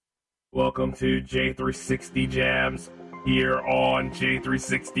Welcome to J360 Jams here on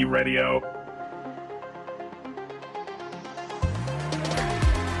J360 Radio.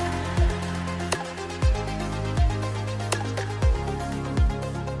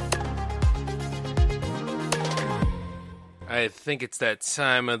 I think it's that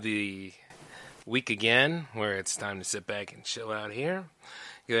time of the week again where it's time to sit back and chill out here.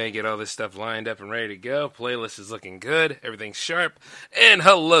 Go ahead and get all this stuff lined up and ready to go. Playlist is looking good. Everything's sharp. And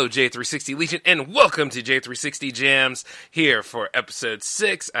hello, J360 Legion, and welcome to J360 Jams here for episode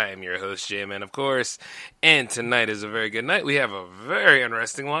 6. I am your host, J-Man, of course. And tonight is a very good night. We have a very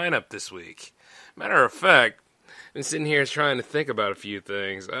interesting lineup this week. Matter of fact, I've been sitting here trying to think about a few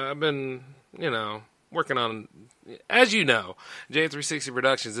things. I've been, working on, as you know, J360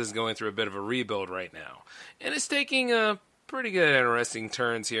 Productions is going through a bit of a rebuild right now. And it's taking pretty good, interesting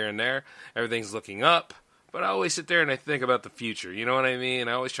turns here and there. Everything's looking up. But I always sit there and I think about the future. You know what I mean?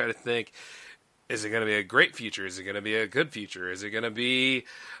 I always try to think, is it going to be a great future? Is it going to be a good future? Is it going to be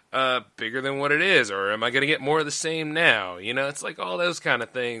bigger than what it is? Or am I going to get more of the same now? You know, it's like all those kind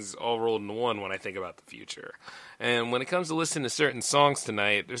of things all rolled into one when I think about the future. And when it comes to listening to certain songs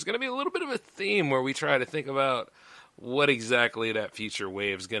tonight, there's going to be a little bit of a theme where we try to think about what exactly that future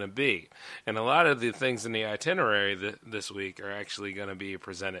wave is going to be. And a lot of the things in the itinerary this week are actually going to be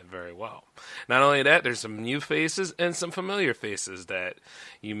presented very well. Not only that, there's some new faces and some familiar faces that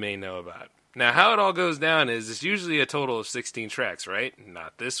you may know about. Now, how it all goes down is it's usually a total of 16 tracks, right?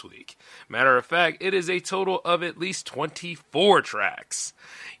 Not this week. Matter of fact, it is a total of at least 24 tracks.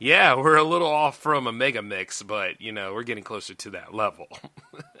 Yeah, we're a little off from a mega mix, but, we're getting closer to that level.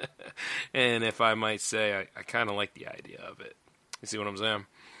 And if I might say, I kind of like the idea of it. You see what I'm saying?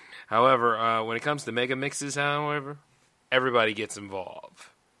 However, when it comes to mega mixes, however, everybody gets involved.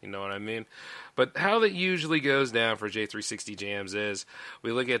 You know what I mean? But how that usually goes down for J360 Jams is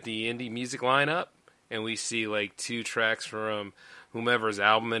we look at the indie music lineup and we see like 2 tracks from whomever's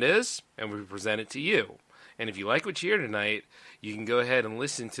album it is and we present it to you. And if you like what you hear tonight, you can go ahead and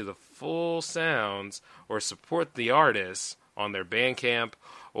listen to the full sounds or support the artists on their Bandcamp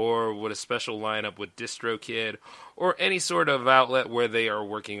or with a special lineup with DistroKid or any sort of outlet where they are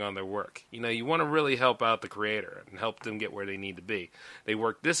working on their work. You want to really help out the creator and help them get where they need to be. They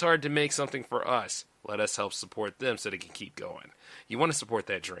work this hard to make something for us. Let us help support them so they can keep going. You want to support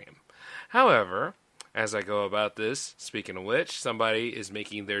that dream. However, as I go about this, speaking of which, somebody is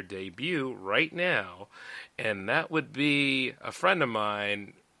making their debut right now, and that would be a friend of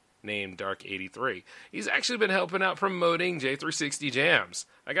mine named Dark83. He's actually been helping out promoting J360 Jams.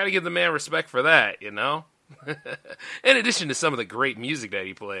 I gotta give the man respect for that, In addition to some of the great music that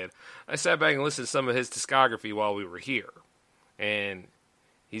he played, I sat back and listened to some of his discography while we were here. And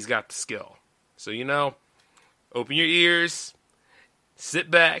he's got the skill. So, open your ears,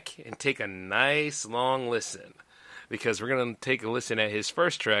 sit back, and take a nice long listen. Because we're going to take a listen at his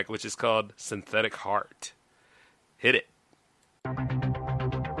first track, which is called Synthetic Heart. Hit it.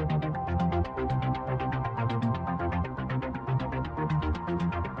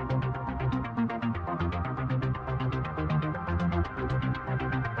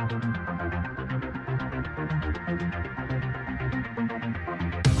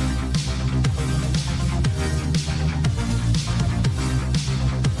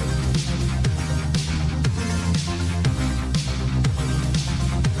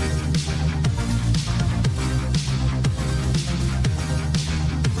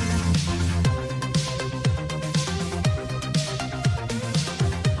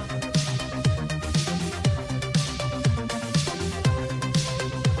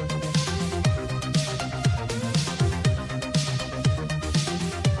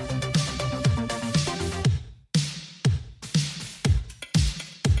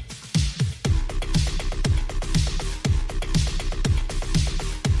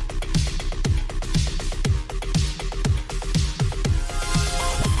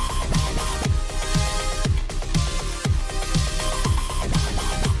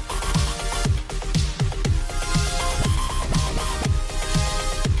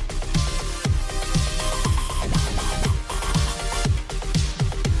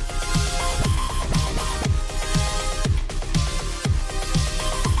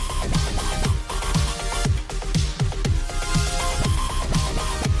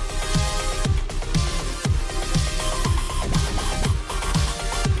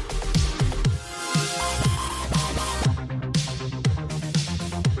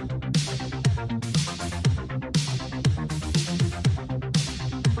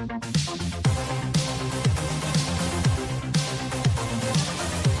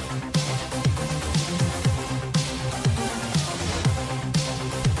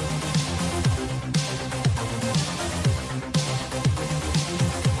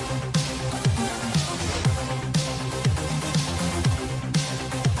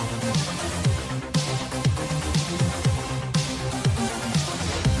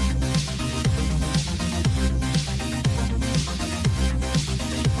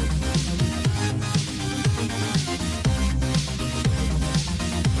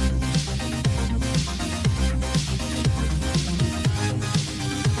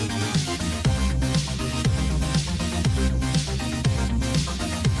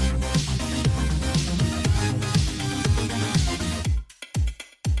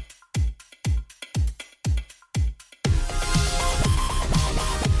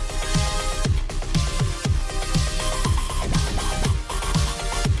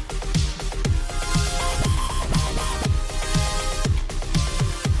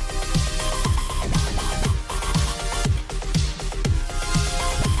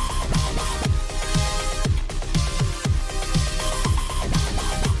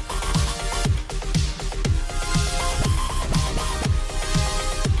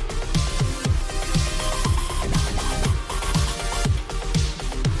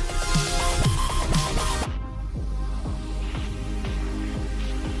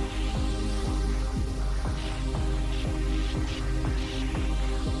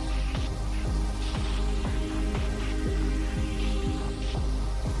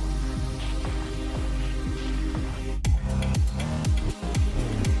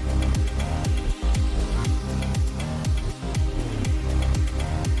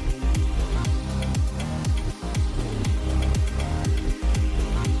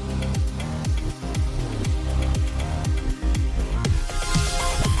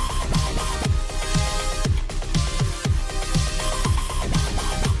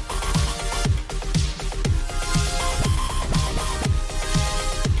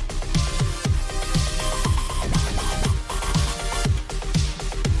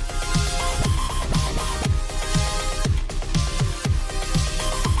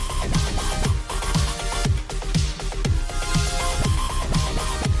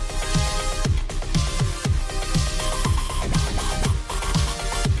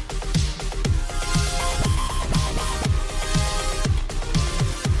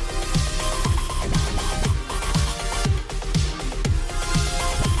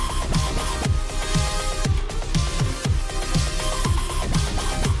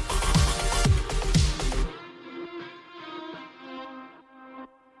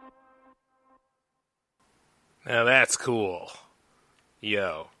 cool.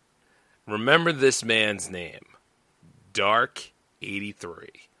 Yo, remember this man's name, Dark83.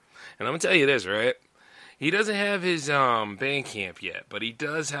 And I'm going to tell you this, right? He doesn't have his Bandcamp yet, but he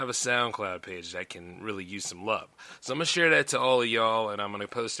does have a SoundCloud page that can really use some love. So I'm going to share that to all of y'all, and I'm going to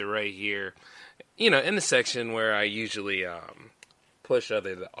post it right here, in the section where I usually push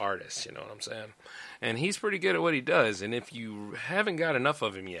other artists, you know what I'm saying? And he's pretty good at what he does, and if you haven't got enough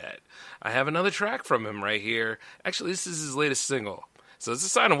of him yet, I have another track from him right here. Actually, this is his latest single, so it's a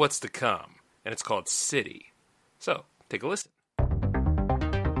sign of what's to come, and it's called City. So, take a listen.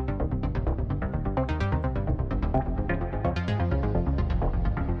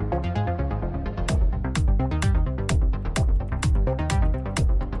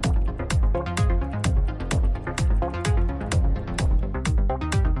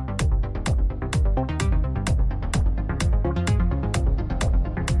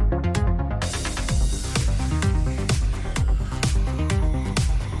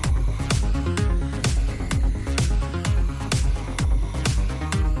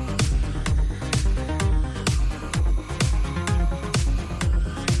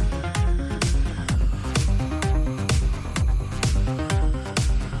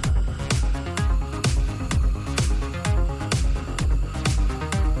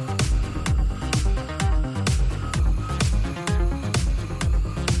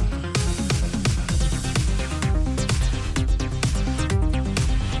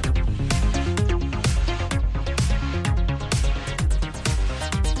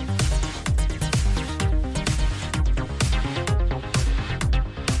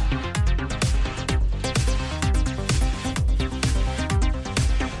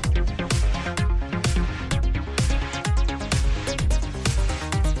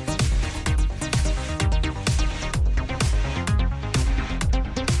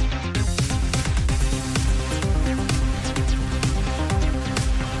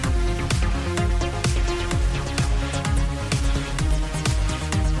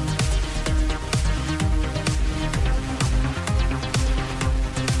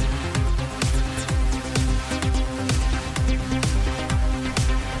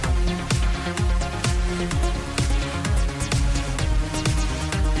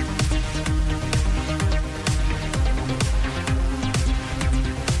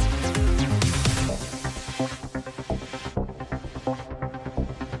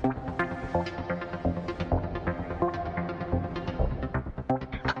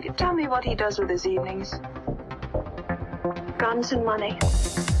 Tell me what he does with his evenings. Guns and money.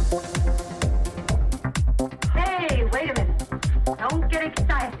 Hey, wait a minute. Don't get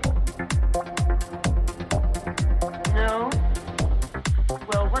excited. No?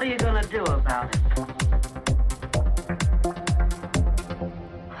 Well, what are you going to do about it?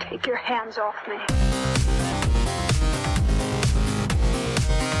 Take your hands off me.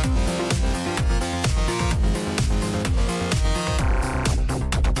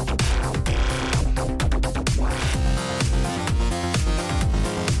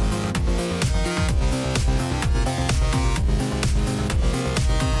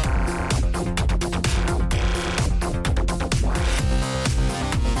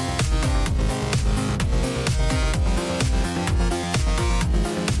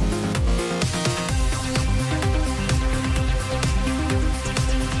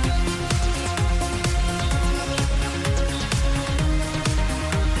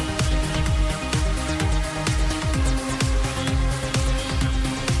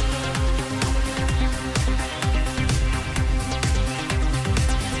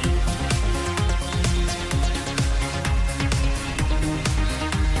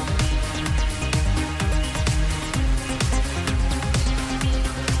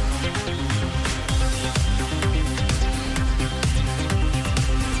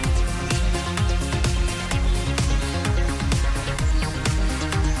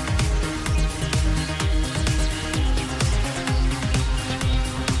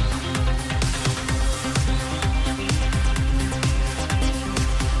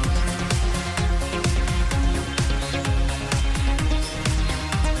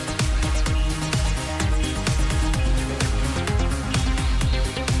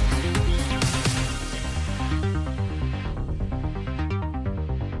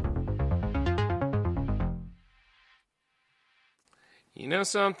 You know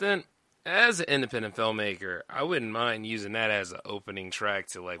something? As an independent filmmaker, I wouldn't mind using that as an opening track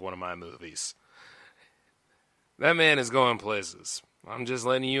to like one of my movies. That man is going places. I'm just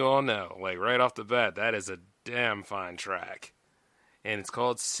letting you all know, like right off the bat, that is a damn fine track. And it's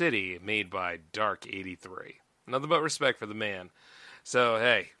called City, made by Dark83. Nothing but respect for the man. So,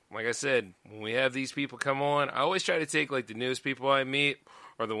 hey, like I said, when we have these people come on, I always try to take like the newest people I meet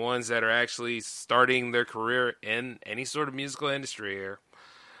or the ones that are actually starting their career in any sort of musical industry here.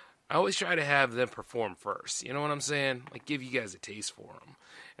 I always try to have them perform first. You know what I'm saying? Like, give you guys a taste for them.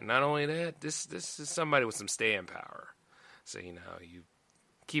 And not only that, this is somebody with some staying power. So, you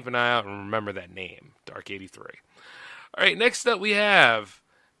keep an eye out and remember that name, Dark 83. All right, next up we have,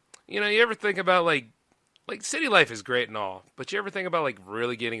 you ever think about, like city life is great and all, but you ever think about, like,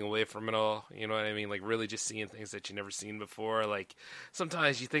 really getting away from it all? You know what I mean? Like, really just seeing things that you never seen before. Like,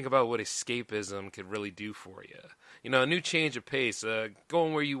 sometimes you think about what escapism could really do for you. A new change of pace,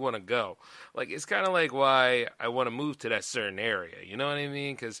 going where you want to go. Like, it's kind of like why I want to move to that certain area. You know what I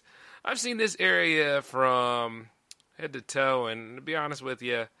mean? Because I've seen this area from head to toe, and to be honest with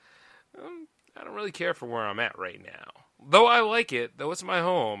you, I don't really care for where I'm at right now. Though I like it, though it's my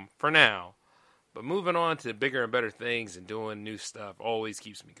home for now. But moving on to bigger and better things and doing new stuff always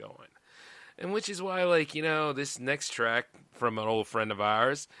keeps me going. And which is why, this next track from an old friend of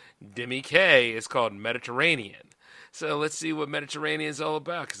ours, Demi K, is called Mediterranean. So let's see what Mediterranean is all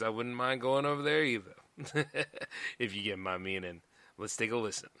about, because I wouldn't mind going over there either. If you get my meaning. Let's take a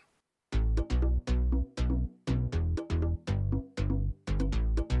listen.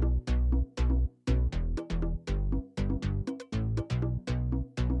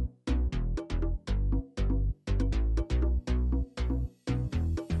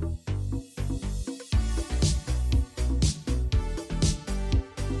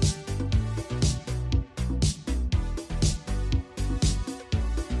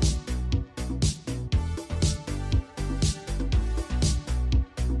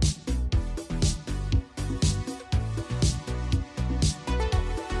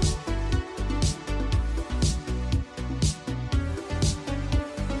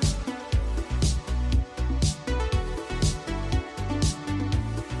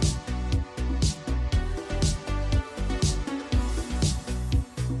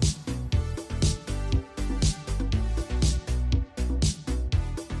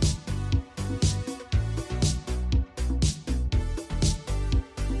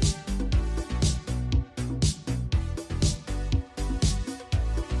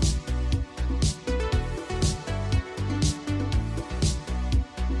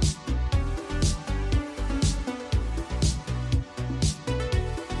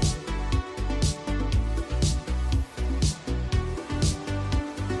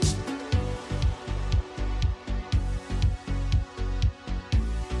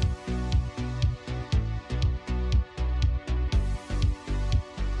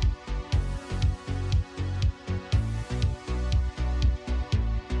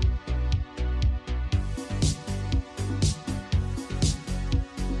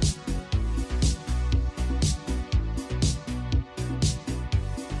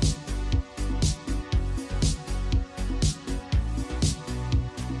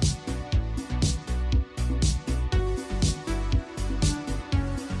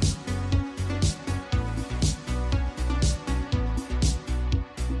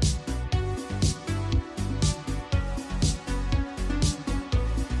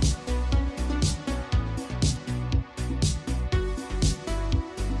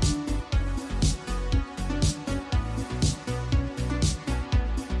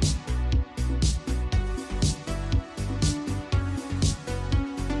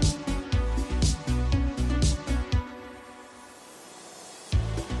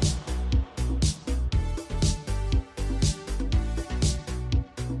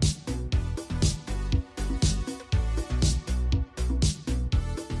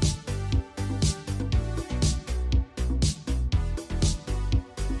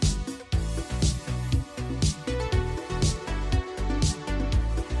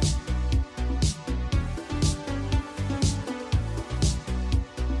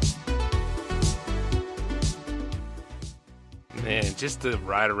 Man, just to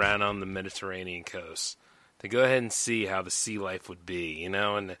ride around on the Mediterranean coast, to go ahead and see how the sea life would be,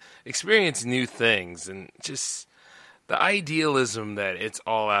 and experience new things, and just the idealism that it's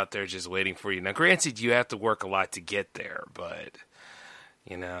all out there just waiting for you. Now, granted, you have to work a lot to get there, but,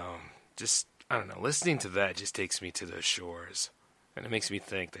 just, I don't know, listening to that just takes me to those shores, and it makes me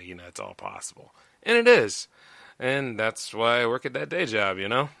think that, it's all possible. And it is. And that's why I work at that day job,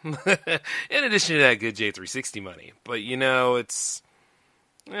 In addition to that good J360 money. But,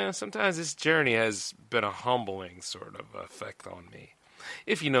 sometimes this journey has been a humbling sort of effect on me.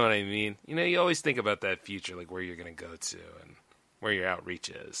 If you know what I mean. You always think about that future, like where you're going to go to. And where your outreach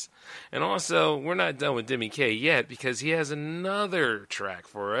is. And also, we're not done with Demi K yet because he has another track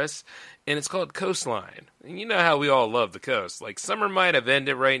for us, and it's called Coastline. And you know how we all love the coast. Like, summer might have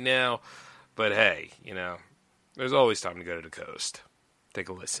ended right now, but hey, you know, there's always time to go to the coast. Take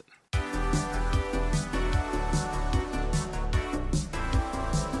a listen.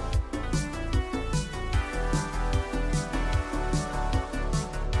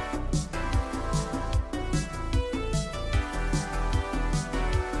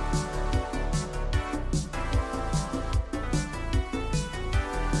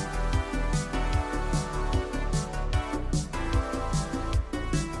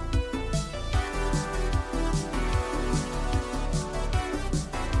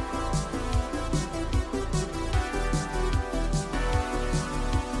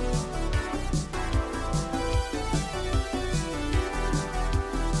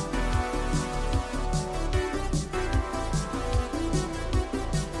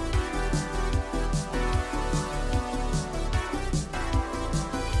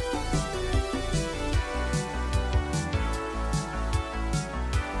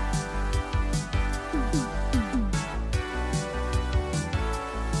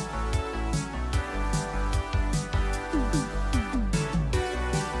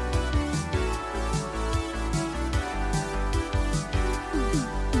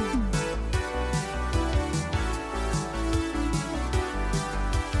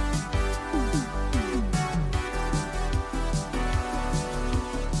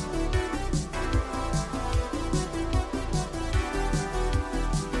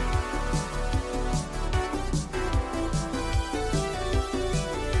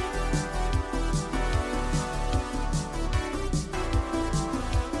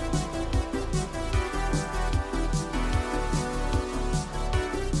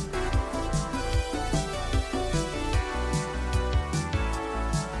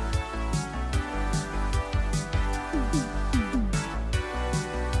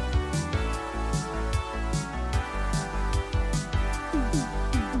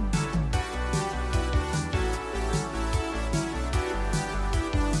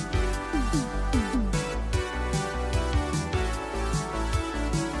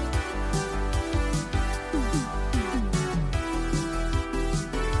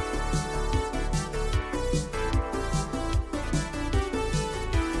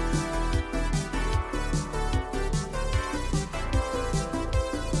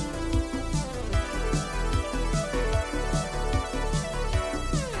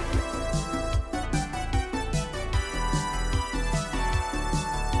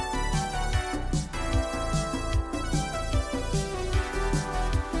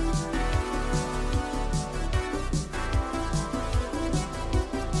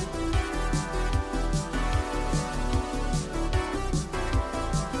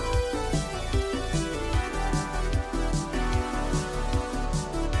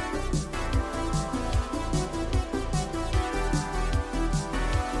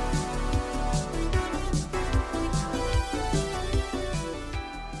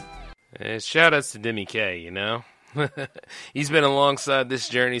 Shout outs to Demi K, you know? He's been alongside this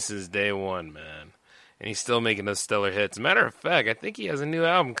journey since day one, man. And he's still making those stellar hits. Matter of fact, I think he has a new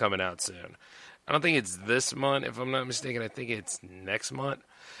album coming out soon. I don't think it's this month, if I'm not mistaken. I think it's next month.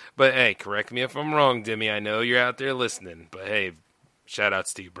 But hey, correct me if I'm wrong, Demi. I know you're out there listening. But hey, shout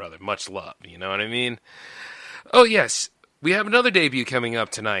outs to you, brother. Much love, you know what I mean? Oh, yes. We have another debut coming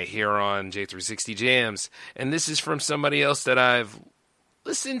up tonight here on J360 Jams. And this is from somebody else that I've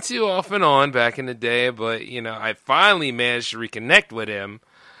listened to off and on back in the day, but, you know, I finally managed to reconnect with him,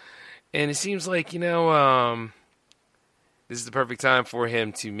 and it seems like, you know, this is the perfect time for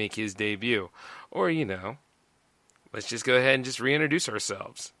him to make his debut, or, you know, let's just go ahead and just reintroduce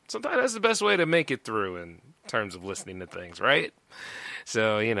ourselves. Sometimes that's the best way to make it through in terms of listening to things, right?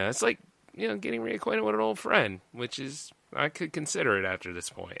 So, you know, it's like, you know, getting reacquainted with an old friend, which is, I could consider it after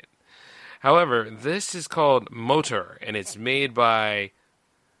this point. However, this is called Motor, and it's made by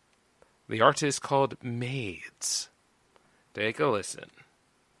the artist called Maids. Take a listen.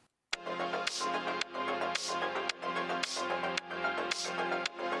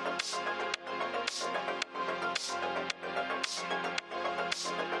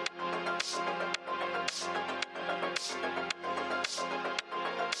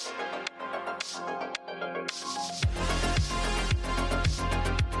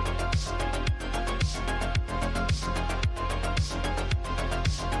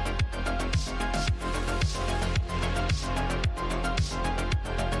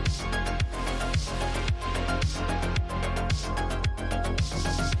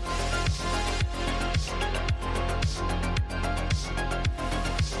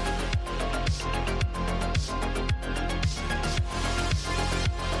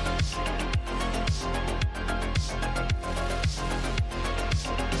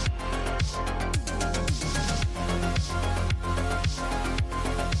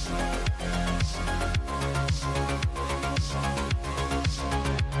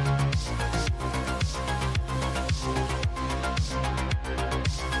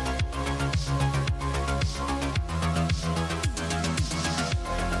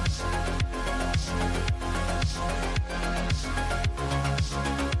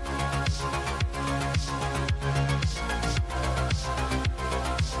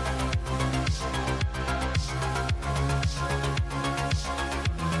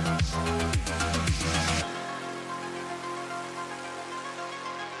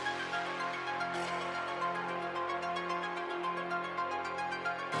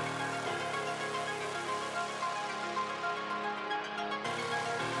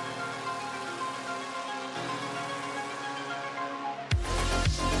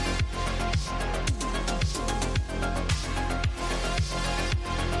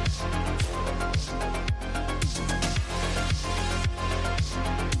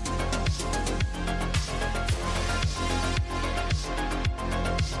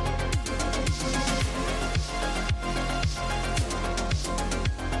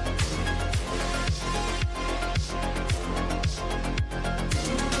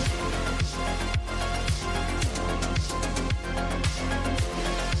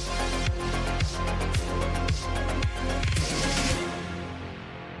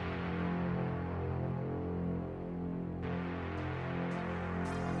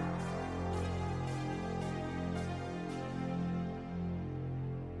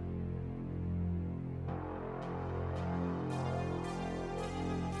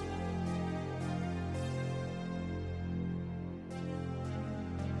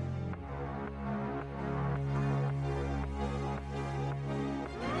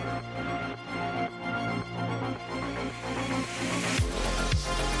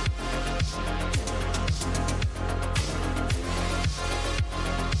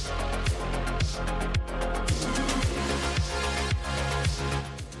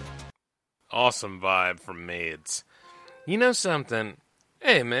 awesome vibe from Maids. You know something?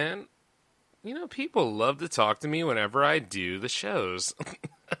 Hey, man. You know, people love to talk to me whenever I do the shows.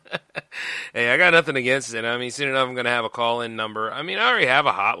 Hey, I got nothing against it. I mean, soon enough I'm going to have a call-in number. I mean, I already have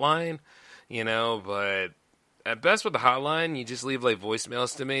a hotline, you know, but at best with the hotline, you just leave, like,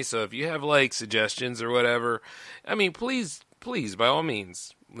 voicemails to me. So if you have, like, suggestions or whatever, I mean, please, by all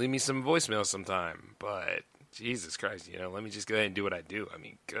means, leave me some voicemails sometime. But Jesus Christ, you know, let me just go ahead and do what I do. I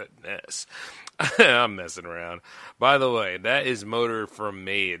mean, goodness. I'm messing around. By the way, that is Motor from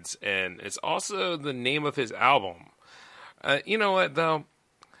Maids, and it's also the name of his album. You know what, though?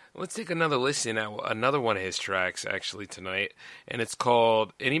 Let's take another listen at another one of his tracks, actually, tonight. And it's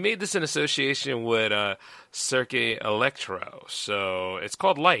called, and he made this in association with Cirque Electro. So it's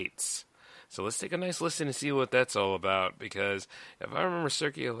called Lights. So let's take a nice listen and see what that's all about. Because if I remember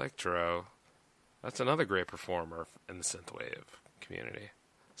Cirque Electro, that's another great performer in the synthwave community.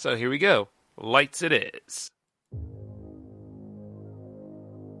 So here we go. Lights it is.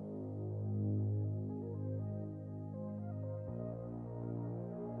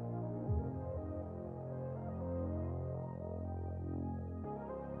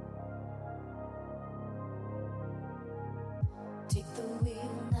 Take the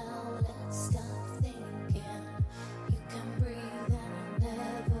wheel now, let's stop thinking. You can breathe and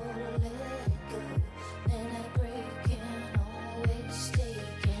never let it go. Minute breaking, always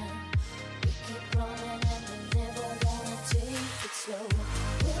taking. We keep running and we never wanna take it slow.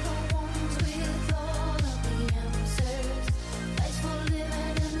 We're the ones with all of the answers. Life's for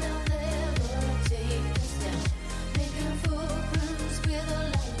living and they'll never take us down. Making footprints with a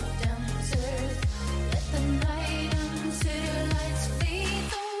life down this earth. Let the night and city lights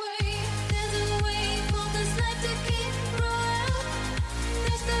fade away. There's a way for this life to keep rolling.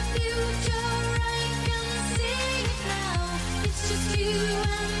 There's the future, I can see it now. It's just you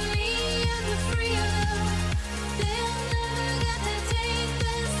and me and we're free alone. They'll never get to take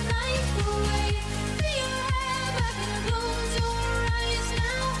this life away. Feel your head back and close your eyes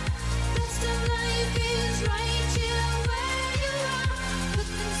now. Best of life is right here where you are.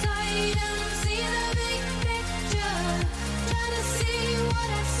 Look inside and see the big picture. Try to see what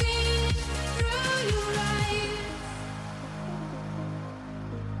I've seen through your eyes.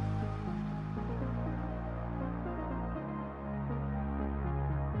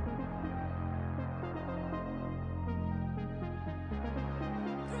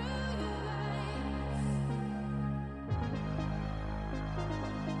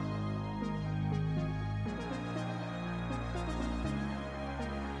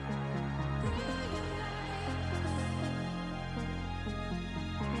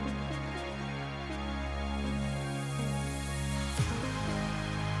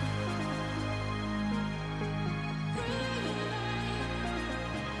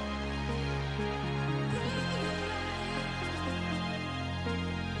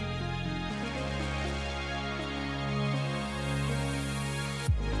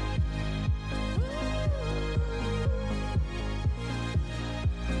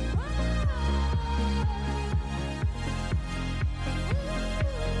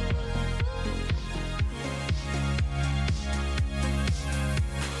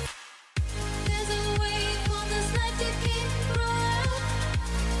 There's a way for this life to keep rolling.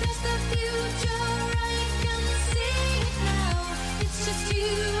 There's the future, I can see it now. It's just you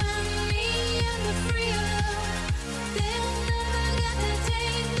and me and we're free alone. They'll never get to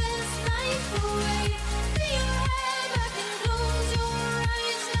take this life away. Feel your head back and close your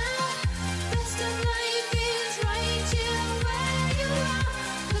eyes now. Best of life is right here where you are.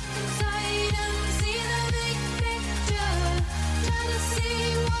 Look inside and see the big picture. Try to see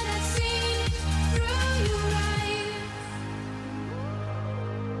what I've seen through your eyes.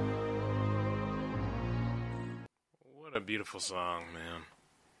 What a beautiful song, man.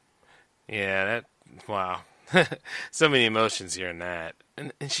 Yeah, that, wow. So many emotions here in that.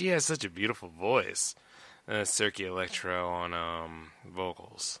 And she has such a beautiful voice. Cirque Electro on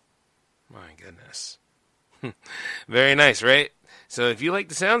vocals. My goodness. Very nice, right? So if you like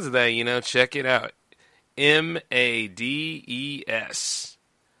the sounds of that, you know, check it out. Mades.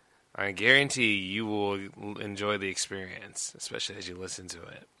 I guarantee you will enjoy the experience, especially as you listen to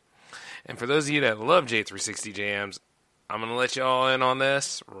it. And for those of you that love J360 Jams, I'm going to let you all in on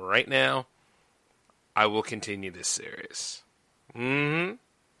this right now. I will continue this series.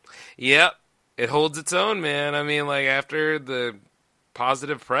 Yep. It holds its own, man. I mean, like, after the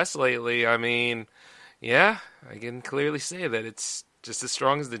positive press lately, I mean, yeah, I can clearly say that it's just as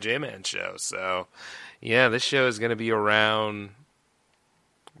strong as the J-Man show. So, yeah, this show is going to be around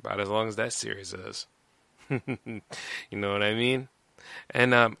about as long as that series is. You know what I mean?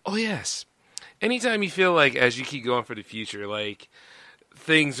 And, oh, yes. anytime you feel like as you keep going for the future, like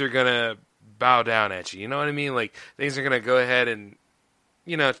things are gonna bow down at you. You know what I mean? Like things are gonna go ahead and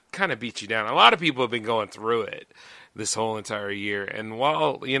kind of beat you down. A lot of people have been going through it this whole entire year, and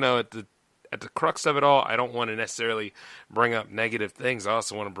while at the crux of it all, I don't want to necessarily bring up negative things. I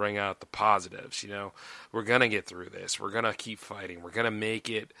also want to bring out the positives. We're gonna get through this. We're gonna keep fighting. We're gonna make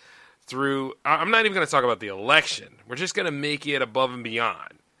it through. I'm not even gonna talk about the election. We're just gonna make it above and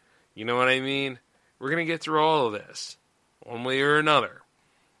beyond. You know what I mean? We're gonna get through all of this, one way or another,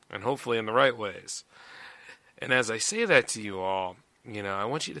 and hopefully in the right ways. And as I say that to you all, I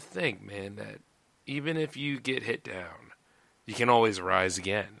want you to think, man, that even if you get hit down, you can always rise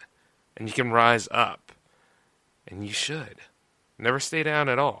again. And you can rise up. And you should. Never stay down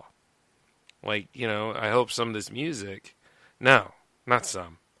at all. Like, I hope some of this music... No, not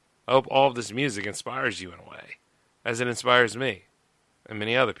some. I hope all of this music inspires you in a way. As it inspires me. And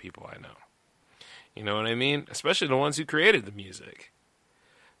many other people I know. You know what I mean? Especially the ones who created the music.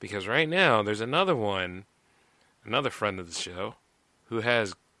 Because right now, there's another friend of the show, who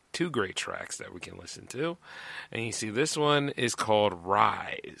has 2 great tracks that we can listen to. And you see, this one is called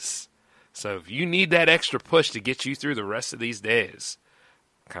Rise. So if you need that extra push to get you through the rest of these days,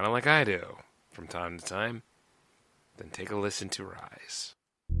 kind of like I do from time to time, then take a listen to Rise.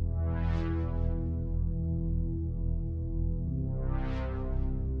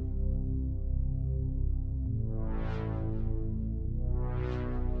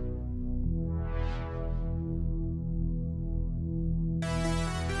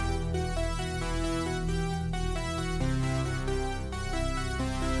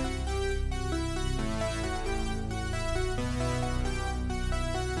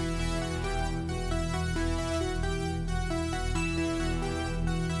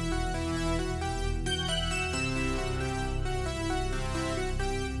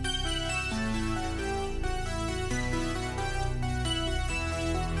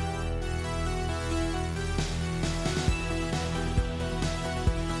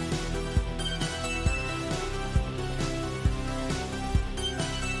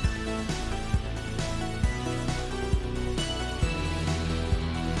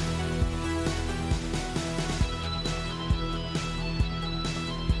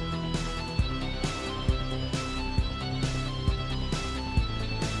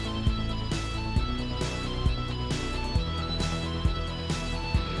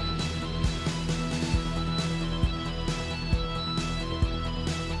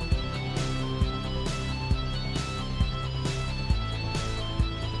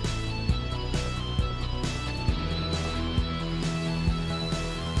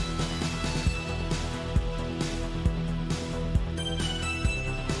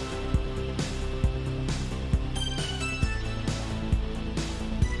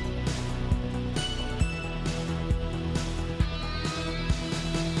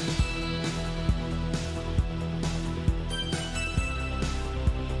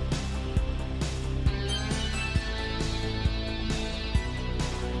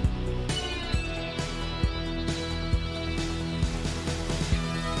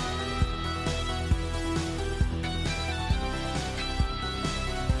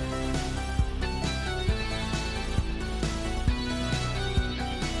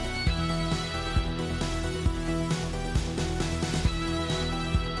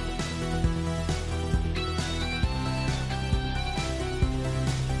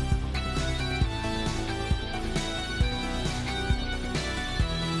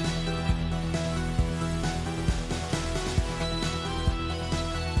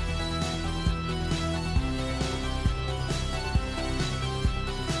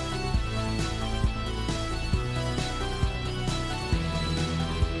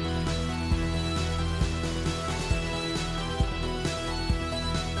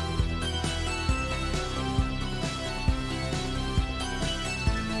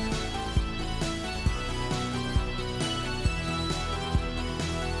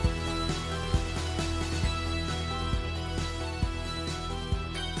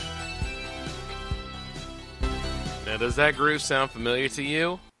 Now, does that groove sound familiar to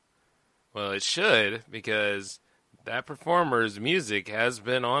you? Well, it should, because that performer's music has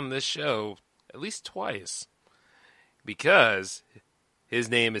been on this show at least twice. Because his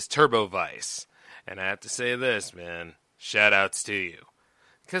name is Turbo Vice. And I have to say this, man. Shout outs to you.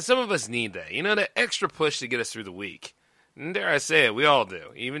 Because some of us need that. You know, that extra push to get us through the week. And dare I say it, we all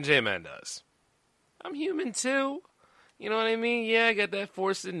do. Even J-Man does. I'm human too. You know what I mean? Yeah, I got that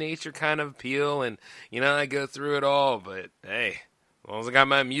force of nature kind of appeal, and, I go through it all, but, hey, as long as I got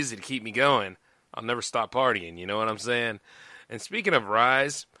my music to keep me going, I'll never stop partying, you know what I'm saying? And speaking of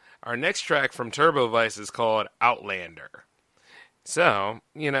Rise, Our next track from Turbo Vice is called Outlander. So,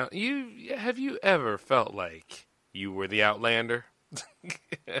 have you ever felt like you were the Outlander?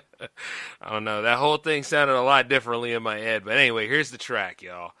 I don't know. That whole thing sounded a lot differently in my head. But anyway, here's the track,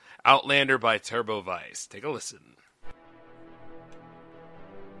 y'all. Outlander by Turbo Vice. Take a listen.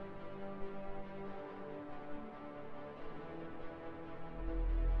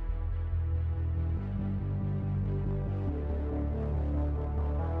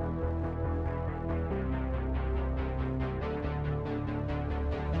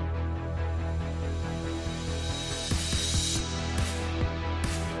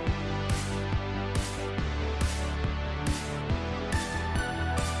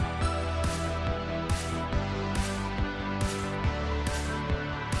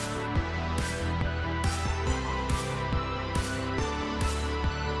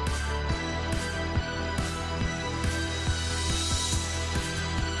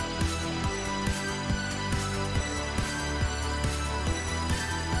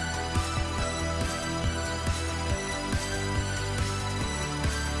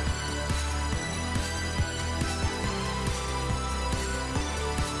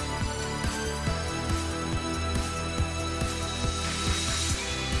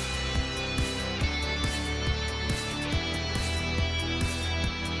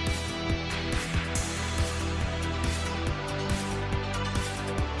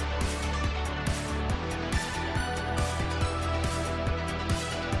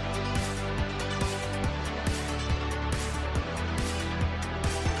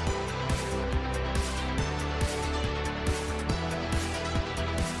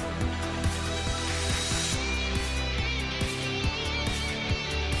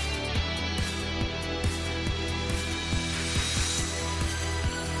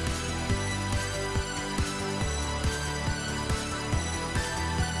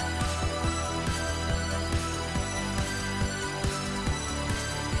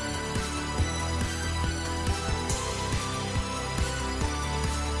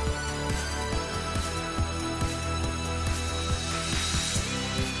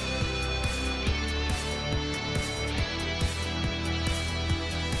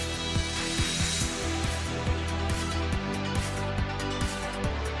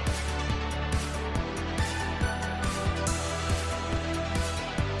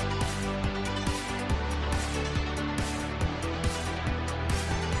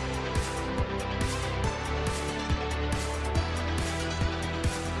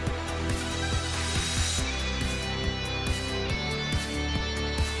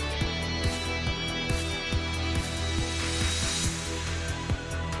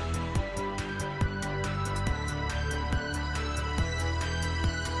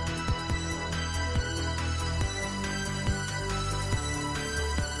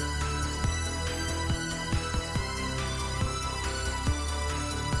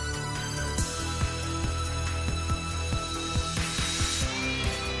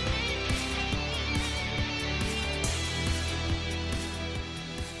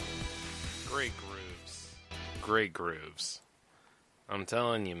 Great grooves. I'm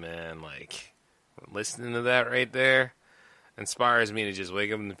telling you, man, like, listening to that right there inspires me to just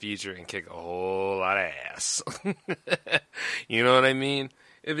wake up in the future and kick a whole lot of ass. You know what I mean?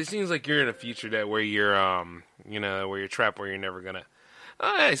 If it seems like you're in a future that where you're, where you're trapped, where you're never gonna,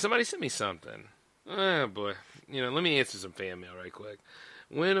 oh, hey, somebody sent me something. Oh, boy. Let me answer some fan mail right quick.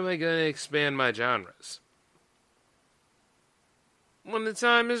 When am I gonna expand my genres? When the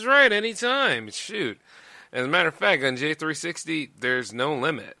time is right, anytime. Shoot. As a matter of fact, on J360, there's no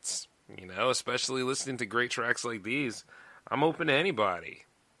limits. Especially listening to great tracks like these. I'm open to anybody.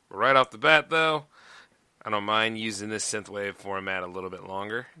 But right off the bat, though, I don't mind using this synthwave format a little bit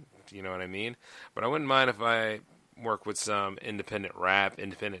longer. You know what I mean? But I wouldn't mind if I work with some independent rap,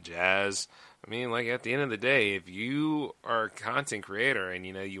 independent jazz. I mean, like, at the end of the day, if you are a content creator and,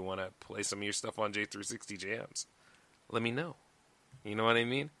 you want to play some of your stuff on J360 Jams, let me know. You know what I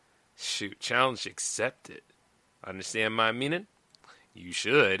mean? Shoot, challenge accepted. Understand my meaning? You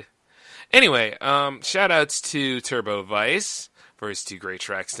should. Anyway, shout-outs to Turbo Vice for his 2 great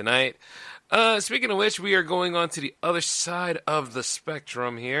tracks tonight. Speaking of which, we are going on to the other side of the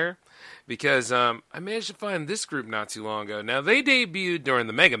spectrum here, because I managed to find this group not too long ago. Now, they debuted during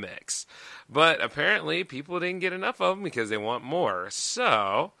the Mega Mix, but apparently people didn't get enough of them because they want more.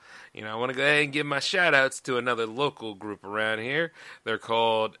 So, I want to go ahead and give my shout-outs to another local group around here. They're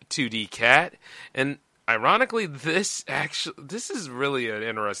called 2D Cat, and ironically, this is really an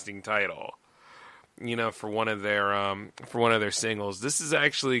interesting title. For one of their singles. This is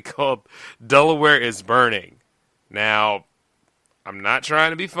actually called Delaware is Burning. Now, I'm not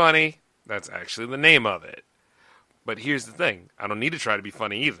trying to be funny. That's actually the name of it. But here's the thing. I don't need to try to be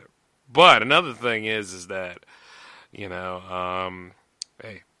funny either. But another thing is that, you know,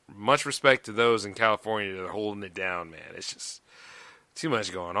 hey, much respect to those in California that are holding it down, man. It's just too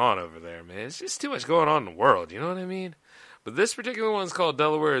much going on over there, man. It's just too much going on in the world, you know what I mean? But this particular one's called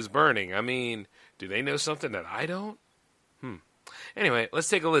Delaware is Burning. I mean, do they know something that I don't? Anyway, let's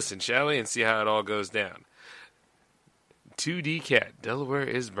take a listen, shall we, and see how it all goes down. 2D Cat, Delaware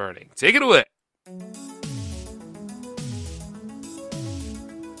is Burning. Take it away.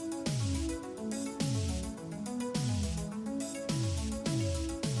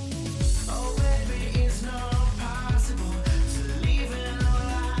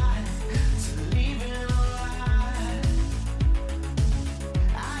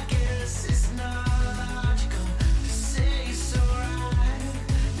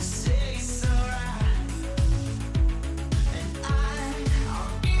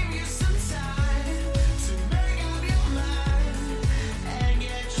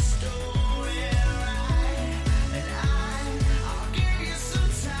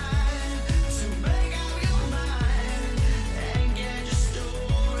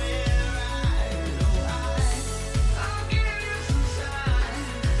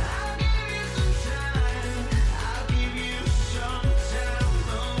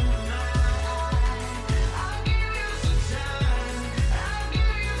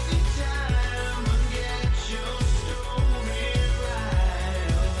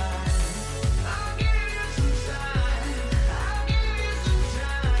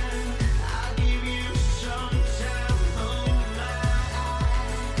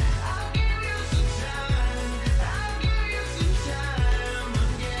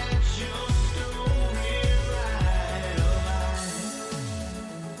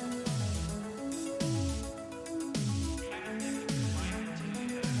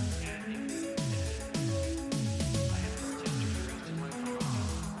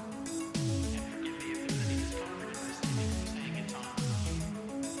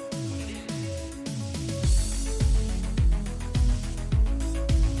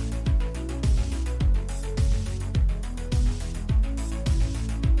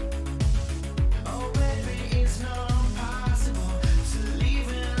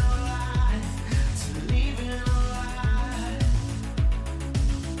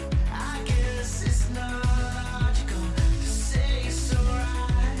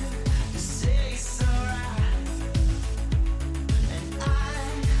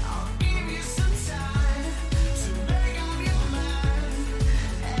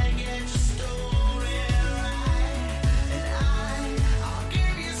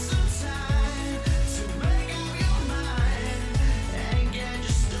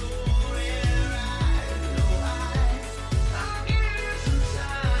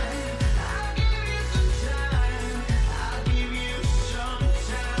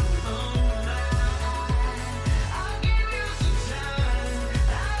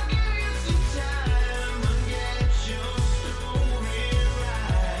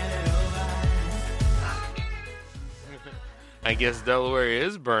 I guess Delaware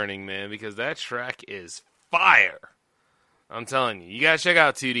is burning, man, because that track is fire. I'm telling you, you gotta check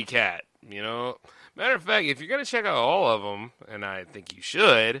out 2D Cat. You know, matter of fact, if you're gonna check out all of them, and I think you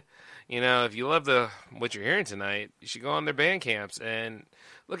should, you know, if you love what you're hearing tonight, you should go on their Bandcamps and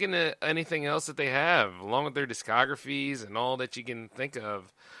look into anything else that they have, along with their discographies and all that you can think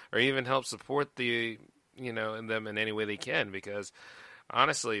of, or even help support the, you know, in them in any way they can. Because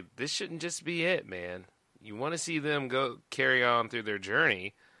honestly, this shouldn't just be it, man. You want to see them go carry on through their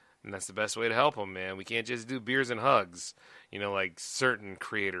journey, and that's the best way to help them, man. We can't just do beers and hugs, you know, like certain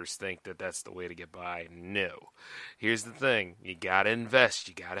creators think that that's the way to get by. No. Here's the thing. You got to invest.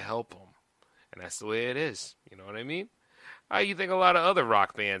 You got to help them. And that's the way it is. You know what I mean? You think a lot of other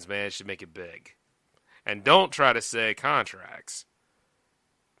rock bands, man, should make it big. And don't try to say contracts.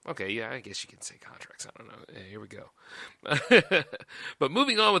 Okay, yeah, I guess you can say contracts. I don't know. Yeah, here we go. But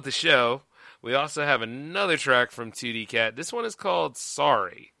moving on with the show, we also have another track from 2D Cat. This one is called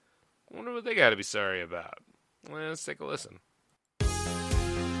Sorry. I wonder what they got to be sorry about. Well, let's take a listen.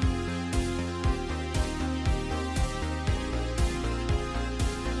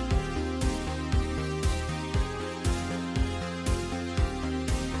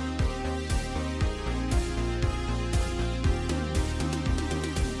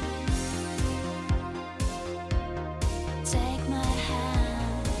 Take my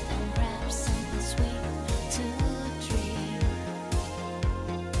hand and wrap something sweet to dream.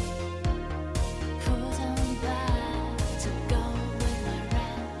 Put on back to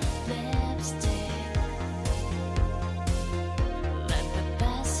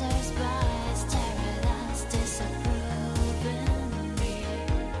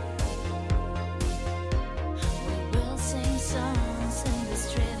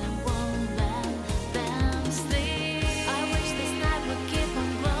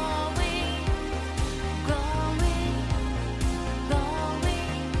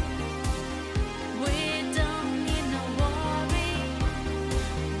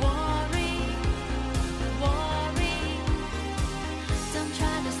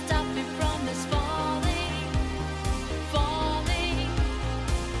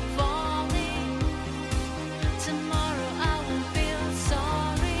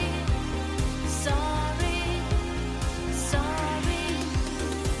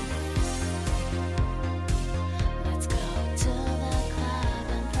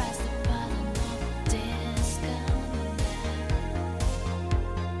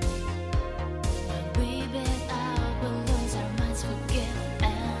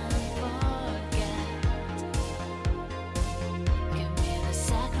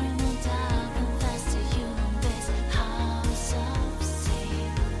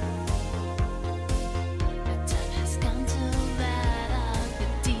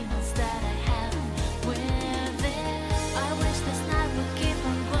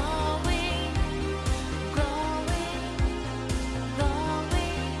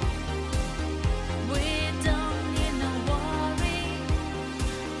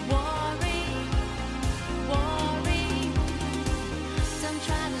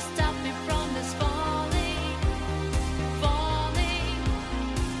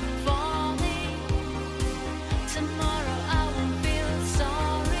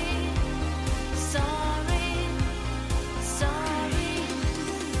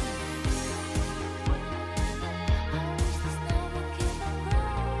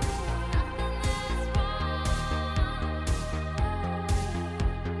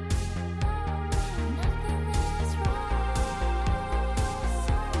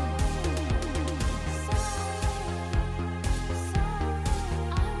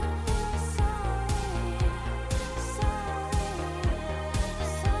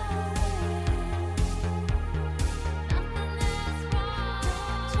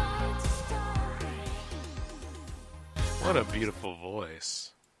What a beautiful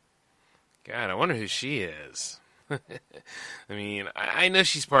voice. God, I wonder who she is. I mean, I know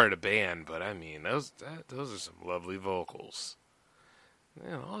she's part of the band, but I mean, those are some lovely vocals.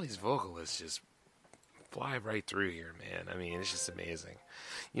 Man, all these vocalists just fly right through here, man. I mean, it's just amazing.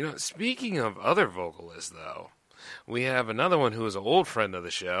 You know, speaking of other vocalists, though, we have another one who is an old friend of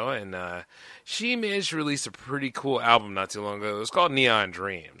the show, and she managed to release a pretty cool album not too long ago. It was called Neon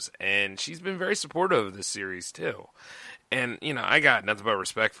Dreams, and she's been very supportive of this series, too. And, you know, I got nothing but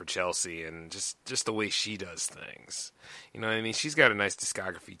respect for Chelsea and just the way she does things. You know what I mean? She's got a nice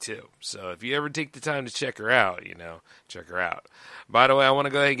discography, too. So if you ever take the time to check her out, you know, check her out. By the way, I want to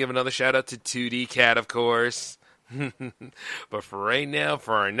go ahead and give another shout-out to 2D Cat, of course. But for right now,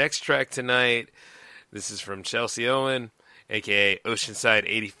 for our next track tonight, this is from Chelsea Owen, a.k.a. Oceanside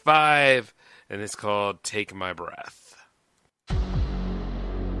 85, and it's called Take My Breath.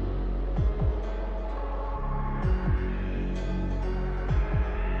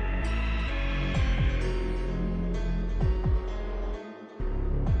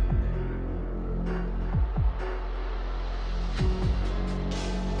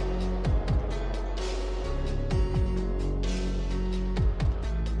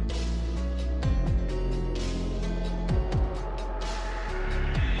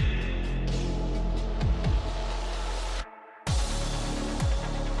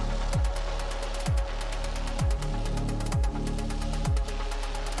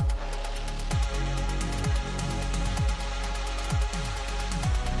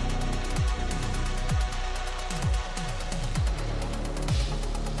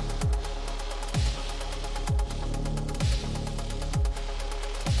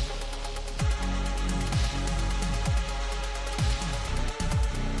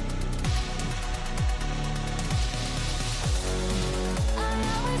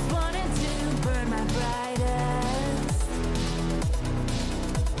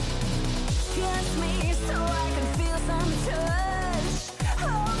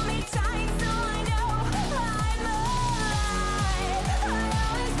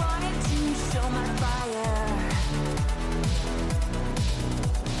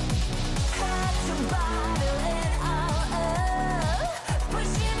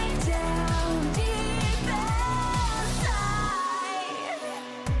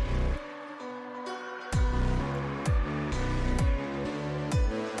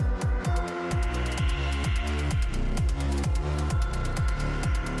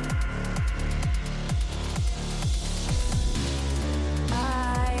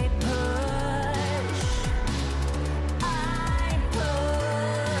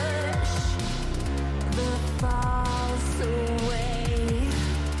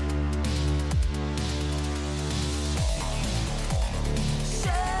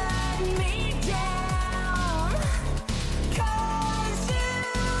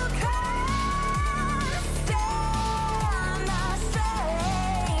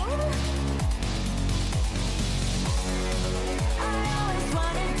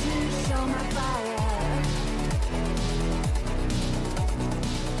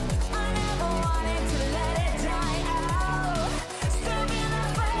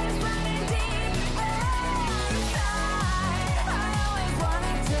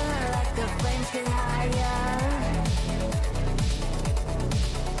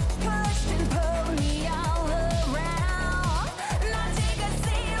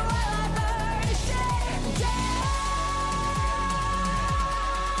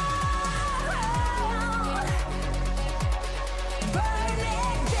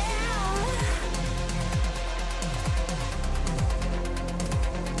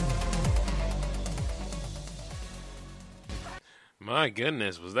 My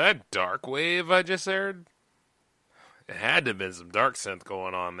goodness, was that dark wave I just heard? It had to have been some dark synth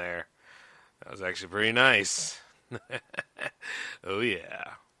going on there. That was actually pretty nice. Oh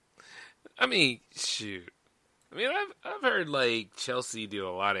yeah. I mean, shoot. I mean, I've heard like Chelsea do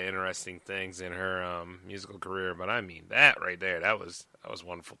a lot of interesting things in her musical career, but I mean that right there, that was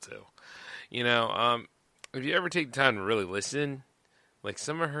wonderful too. You know, if you ever take the time to really listen, like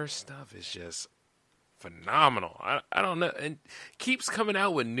some of her stuff is just phenomenal. I don't know, and keeps coming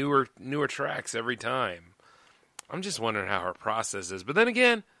out with newer tracks every time. I'm just wondering how her process is. But then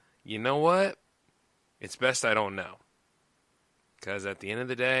again, you know what? It's best I don't know. Because at the end of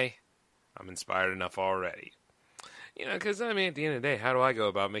the day, I'm inspired enough already. You know, because I mean, at the end of the day, how do I go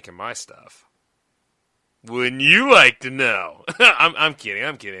about making my stuff? Wouldn't you like to know? I'm kidding.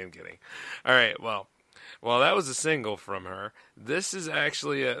 All right, well, that was a single from her. This is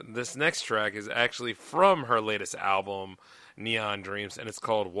actually this next track is actually from her latest album, Neon Dreams, and it's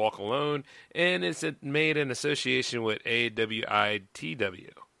called Walk Alone, and it's made in association with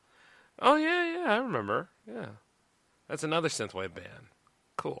AWITW. Oh, yeah, I remember. Yeah. That's another synthwave band.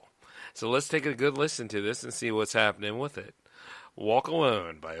 Cool. So let's take a good listen to this and see what's happening with it. Walk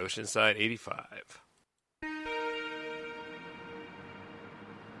Alone by Oceanside 85.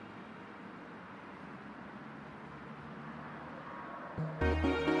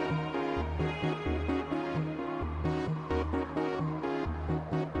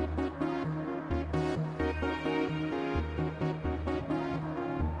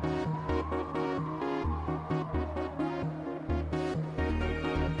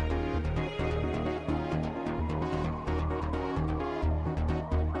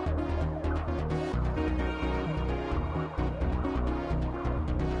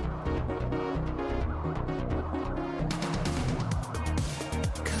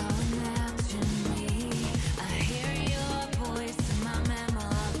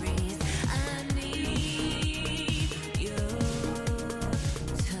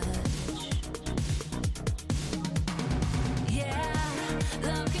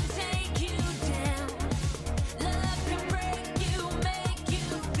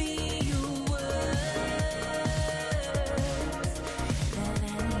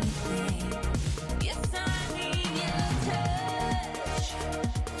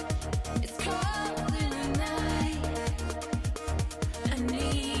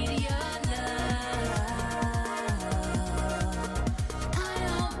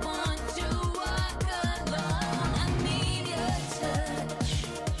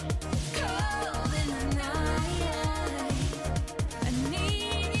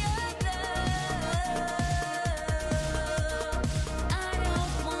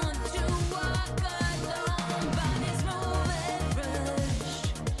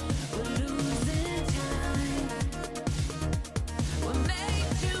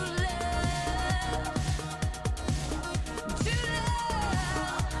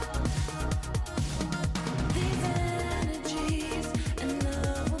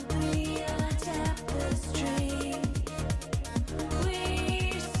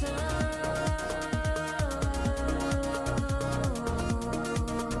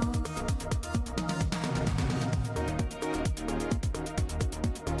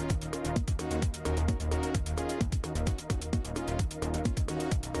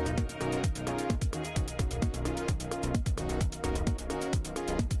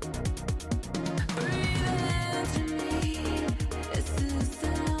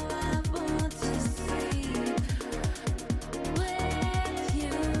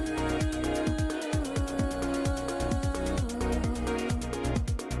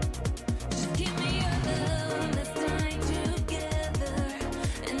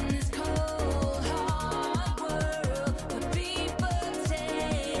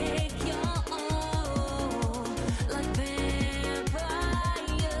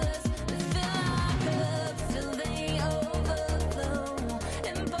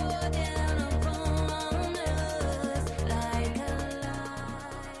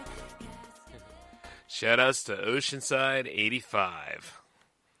 Shoutouts to Oceanside 85.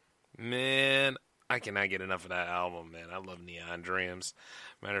 Man, I cannot get enough of that album, man. I love Neon Dreams.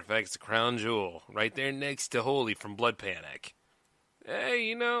 Matter of fact, it's a crown jewel. Right there next to Holy from Blood Panic. Hey,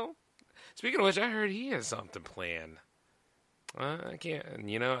 you know, speaking of which, I heard he has something planned. I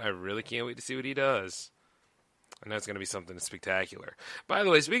really can't wait to see what he does. I know it's going to be something spectacular. By the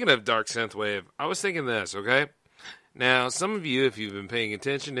way, speaking of dark synthwave, I was thinking this, okay? Now, some of you, if you've been paying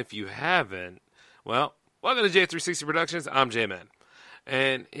attention, if you haven't, well, welcome to J360 Productions. I'm J-Man.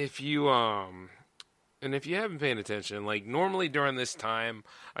 And if you haven't paying attention, like normally during this time,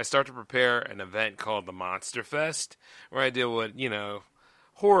 I start to prepare an event called the Monster Fest, where I deal with,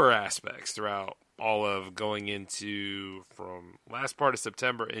 horror aspects throughout all of going into from last part of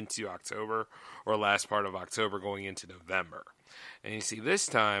September into October, or last part of October going into November. And you see, this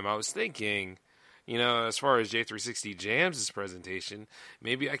time I was thinking, as far as J360 Jams' presentation,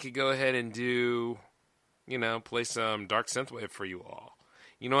 maybe I could go ahead and do, play some dark synthwave for you all.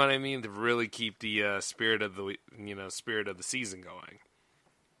 You know what I mean? To really keep the spirit of the season going.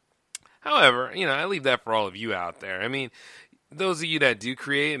 However, I leave that for all of you out there. I mean, those of you that do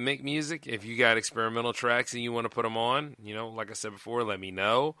create and make music, if you got experimental tracks and you want to put them on, like I said before, let me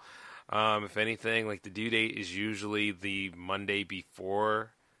know. If anything, like the due date is usually the Monday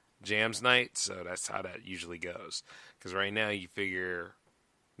before Jams night, so that's how that usually goes. Because right now you figure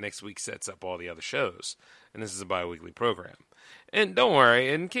next week sets up all the other shows, and this is a bi-weekly program. And don't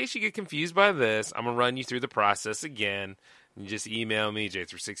worry, in case you get confused by this, I'm going to run you through the process again. You just email me,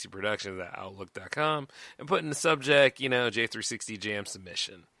 j360productions@outlook.com, and put in the subject, J360 Jam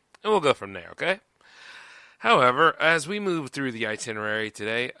submission. And we'll go from there, okay? However, as we move through the itinerary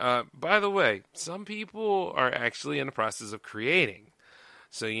today, by the way, some people are actually in the process of creating.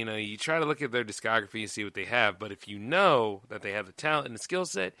 So, you try to look at their discography and see what they have, but if you know that they have the talent and the skill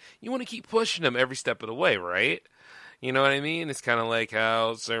set, you want to keep pushing them every step of the way, right? You know what I mean? It's kind of like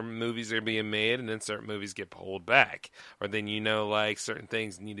how certain movies are being made and then certain movies get pulled back. Or then like certain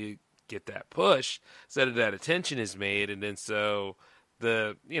things need to get that push so that attention is made, and then so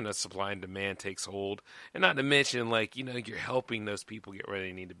the, supply and demand takes hold. And not to mention, you're helping those people get where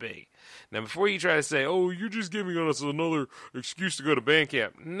they need to be. Now, before you try to say, oh, you're just giving us another excuse to go to band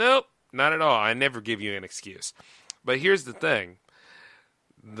camp. Nope, not at all. I never give you an excuse. But here's the thing.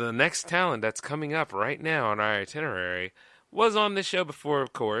 The next talent that's coming up right now on our itinerary was on this show before,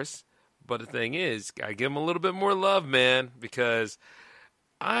 of course. But the thing is, I give them a little bit more love, man, because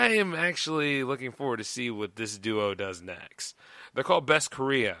I am actually looking forward to see what this duo does next. They're called Best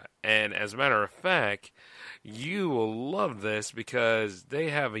Korea, and as a matter of fact, you will love this because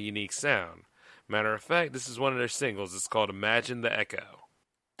they have a unique sound. Matter of fact, this is one of their singles. It's called Imagine the Echo.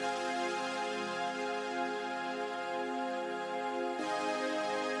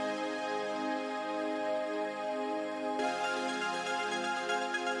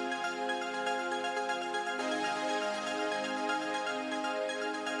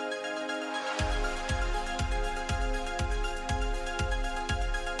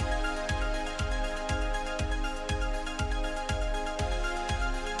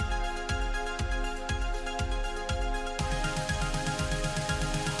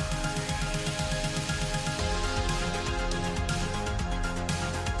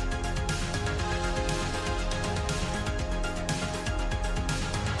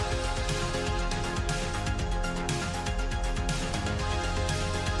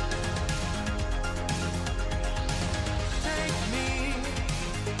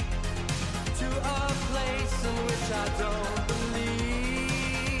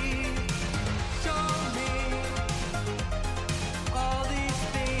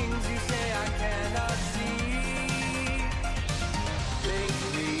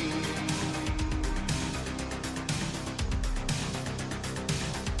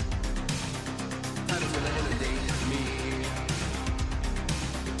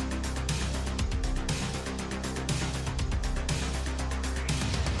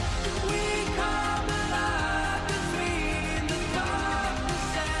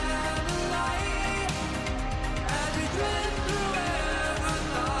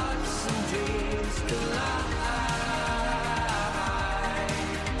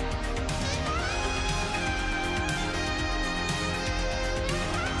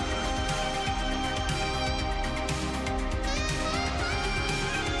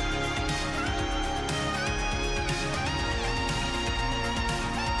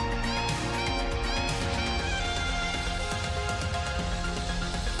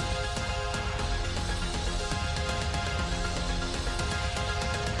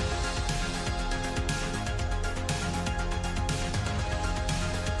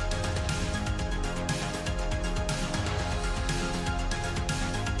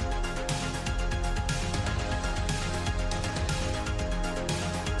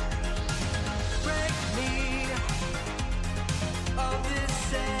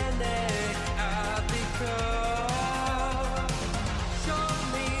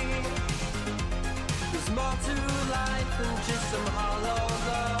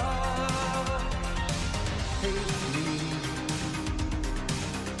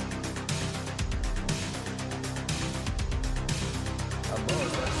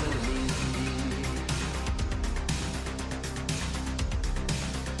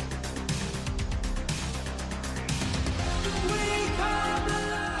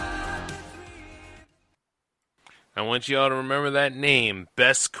 I want you all to remember that name,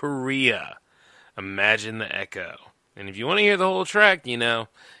 Best Korea. Imagine the Echo. And if you want to hear the whole track, you got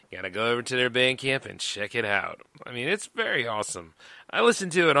to go over to their Bandcamp and check it out. I mean, it's very awesome. I listen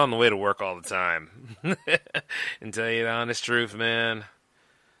to it on the way to work all the time. And tell you the honest truth, man,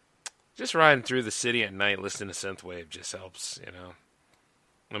 just riding through the city at night listening to synthwave just helps,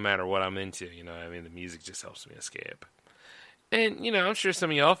 no matter what I'm into, the music just helps me escape. And, I'm sure some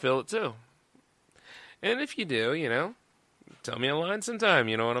of y'all feel it too. And if you do, tell me a line sometime,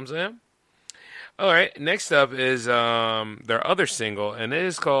 you know what I'm saying? All right, next up is their other single, and it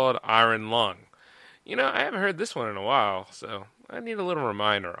is called Iron Lung. I haven't heard this one in a while, so I need a little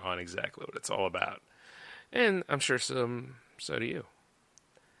reminder on exactly what it's all about. And I'm sure so do you.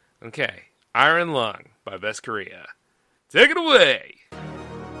 Okay, Iron Lung by Best Korea. Take it away.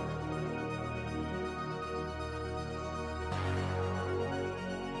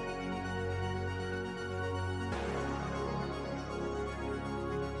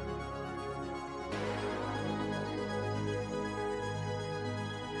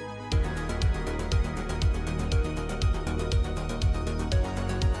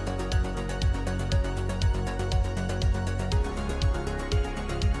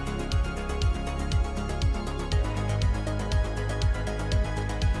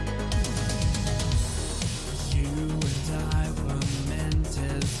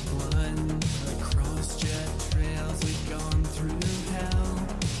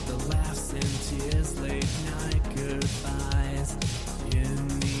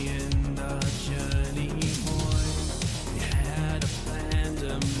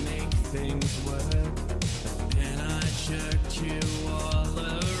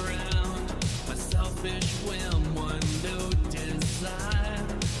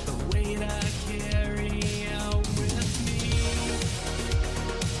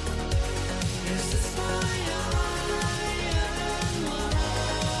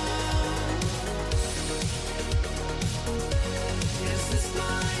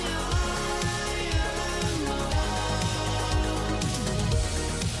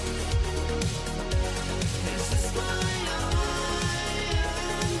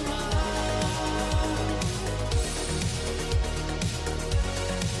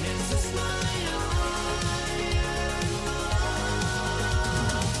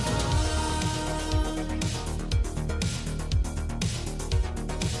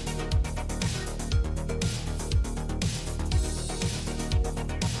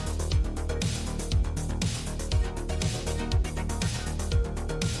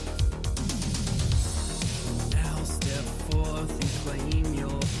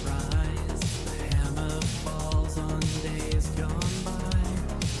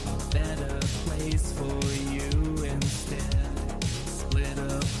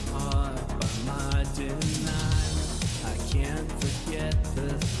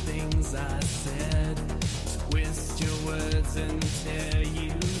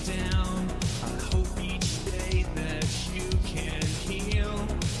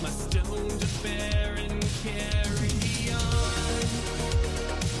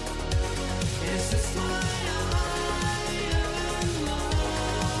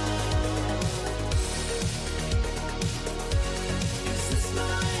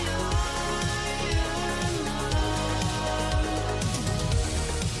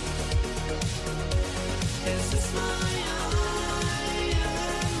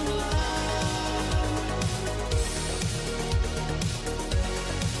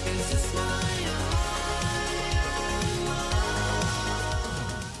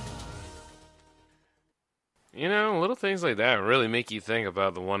 You know, little things like that really make you think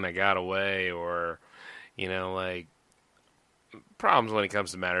about the one that got away, or, you know, like, problems when it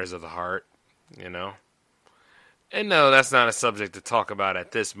comes to matters of the heart, you know? And no, that's not a subject to talk about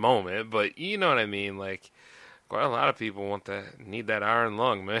at this moment, but you know what I mean, like, quite a lot of people need that iron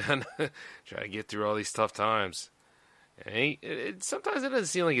lung, man. Try to get through all these tough times. Sometimes it doesn't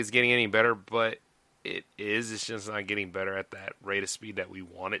seem like it's getting any better, but it is. It's just not getting better at that rate of speed that we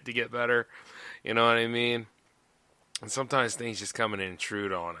want it to get better. You know what I mean? And sometimes things just come and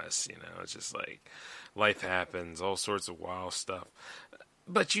intrude on us, you know. It's just like life happens, all sorts of wild stuff.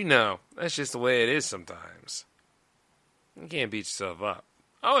 But you know, that's just the way it is sometimes. You can't beat yourself up.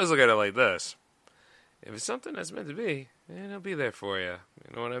 I always look at it like this. If it's something that's meant to be, then it'll be there for you.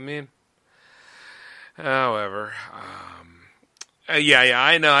 You know what I mean? However, yeah,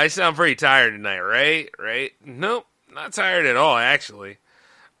 I know. I sound pretty tired tonight, right? Nope, not tired at all, actually.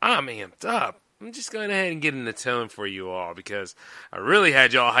 I'm amped up. I'm just going ahead and get in the tone for you all because I really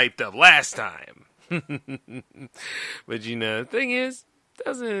had y'all hyped up last time. But you know, the thing is, it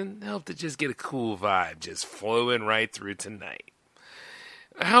doesn't help to just get a cool vibe just flowing right through tonight.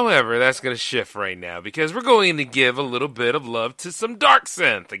 However, that's going to shift right now because we're going to give a little bit of love to some dark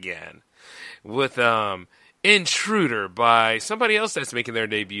synth again with Intruder by somebody else that's making their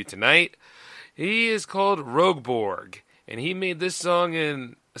debut tonight. He is called Rogueborg, and he made this song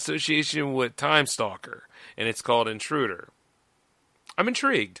in association with Time Stalker, and it's called Intruder. I'm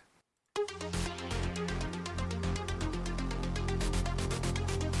intrigued.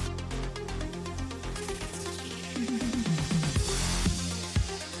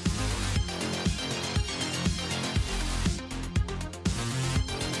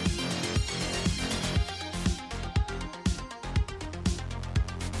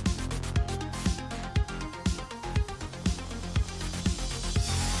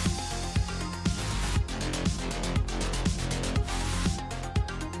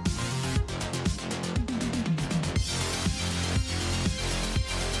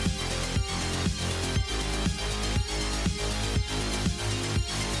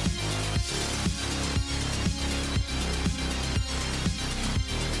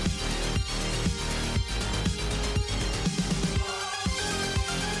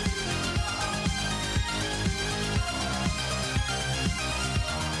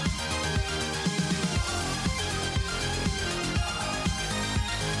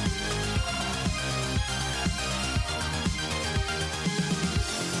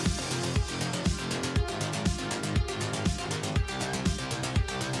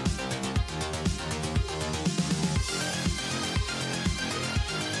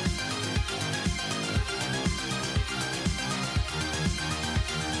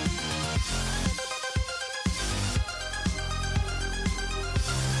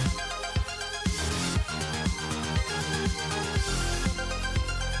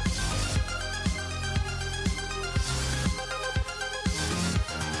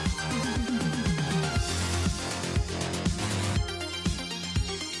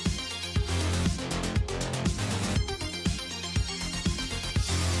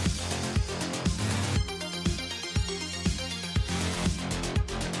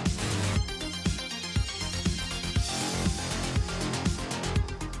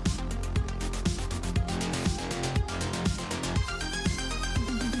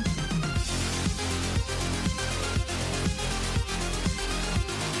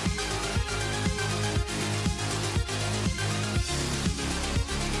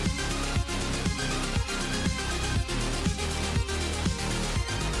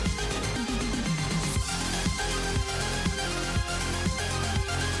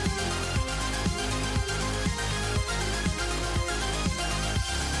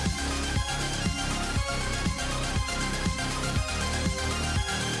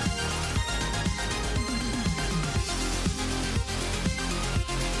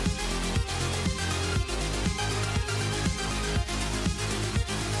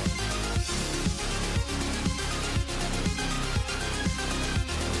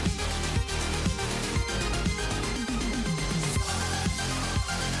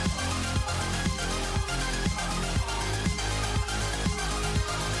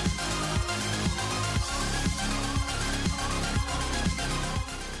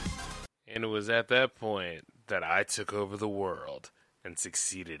 was at that point that I took over the world and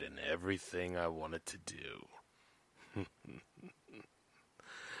succeeded in everything I wanted to do.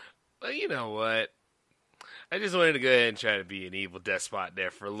 Well, you know what? I just wanted to go ahead and try to be an evil despot there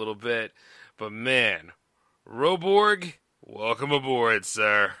for a little bit. But man, Roborg, welcome aboard,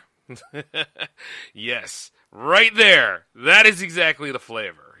 sir. Yes, right there. That is exactly the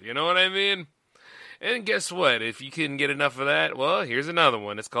flavor. You know what I mean? And guess what? If you couldn't get enough of that, well, here's another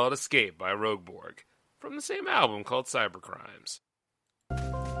one. It's called Escape by Roborg, from the same album called Cybercrimes.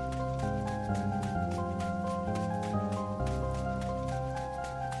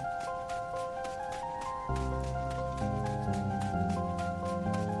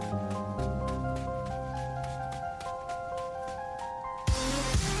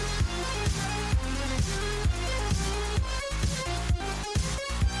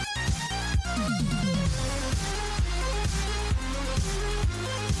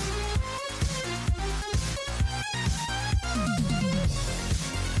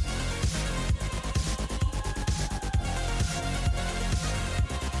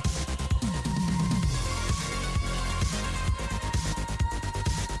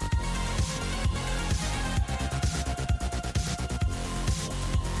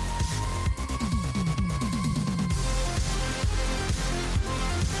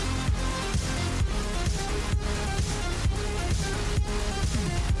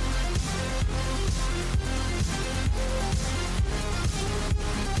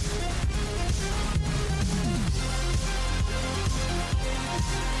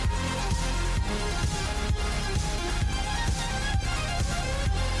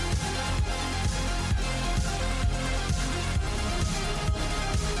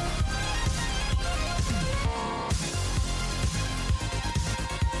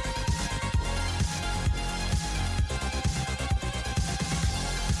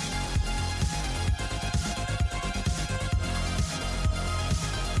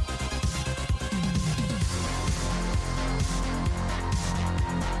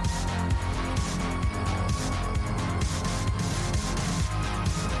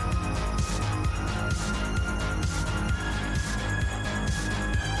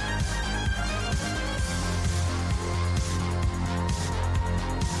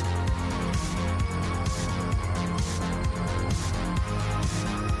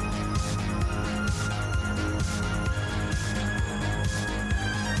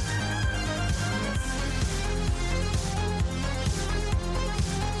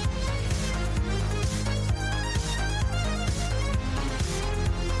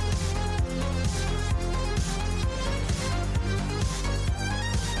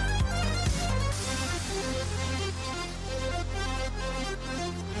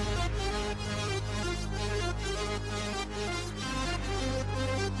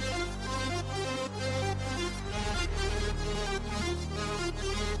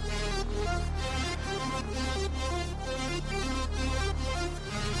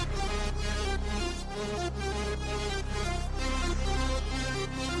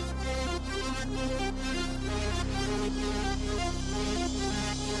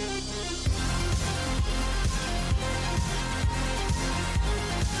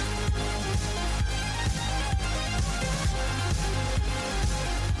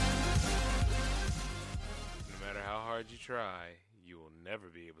 Try, you will never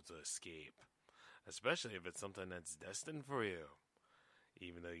be able to escape, especially if it's something that's destined for you.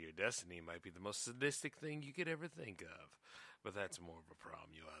 Even though your destiny might be the most sadistic thing you could ever think of, but that's more of a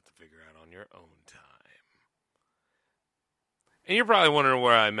problem you'll have to figure out on your own time. And you're probably wondering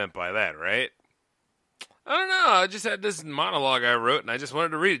what I meant by that, right? I don't know, I just had this monologue I wrote and I just wanted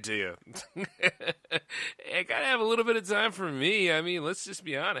to read it to you. I gotta have a little bit of time for me. I mean, let's just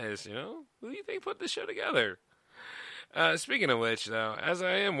be honest, you know? Who do you think put this show together? Speaking of which, though, as I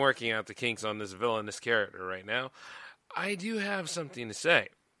am working out the kinks on this villainous character right now, I do have something to say.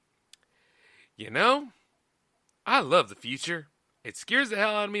 You know, I love the future. It scares the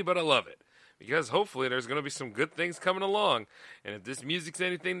hell out of me, but I love it. Because hopefully there's going to be some good things coming along. And if this music's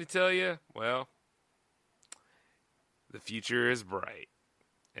anything to tell you, well, the future is bright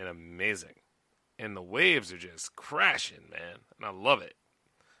and amazing. And the waves are just crashing, man. And I love it.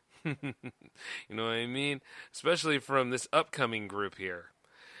 You know what I mean? Especially from this upcoming group here.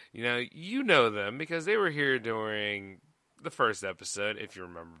 You know them because they were here during the first episode, if you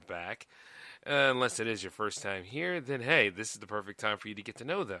remember back. Unless it is your first time here, then hey, this is the perfect time for you to get to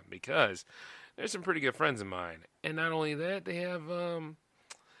know them because they're some pretty good friends of mine. And not only that, they have a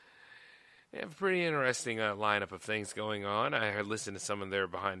pretty interesting lineup of things going on. I heard listened to some of their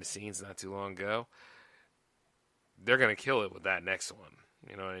behind the scenes not too long ago. They're going to kill it with that next one.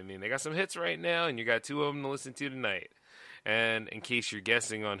 You know what I mean? They got some hits right now, and you got two of them to listen to tonight. And in case you're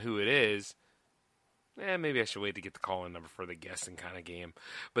guessing on who it is, maybe I should wait to get the call-in number for the guessing kind of game.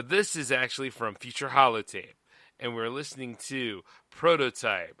 But this is actually from Future Holotape, and we're listening to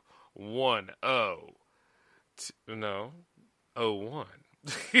Prototype 01.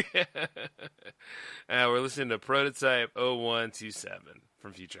 We're listening to Prototype 0127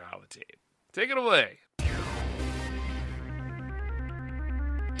 from Future Holotape. Take it away.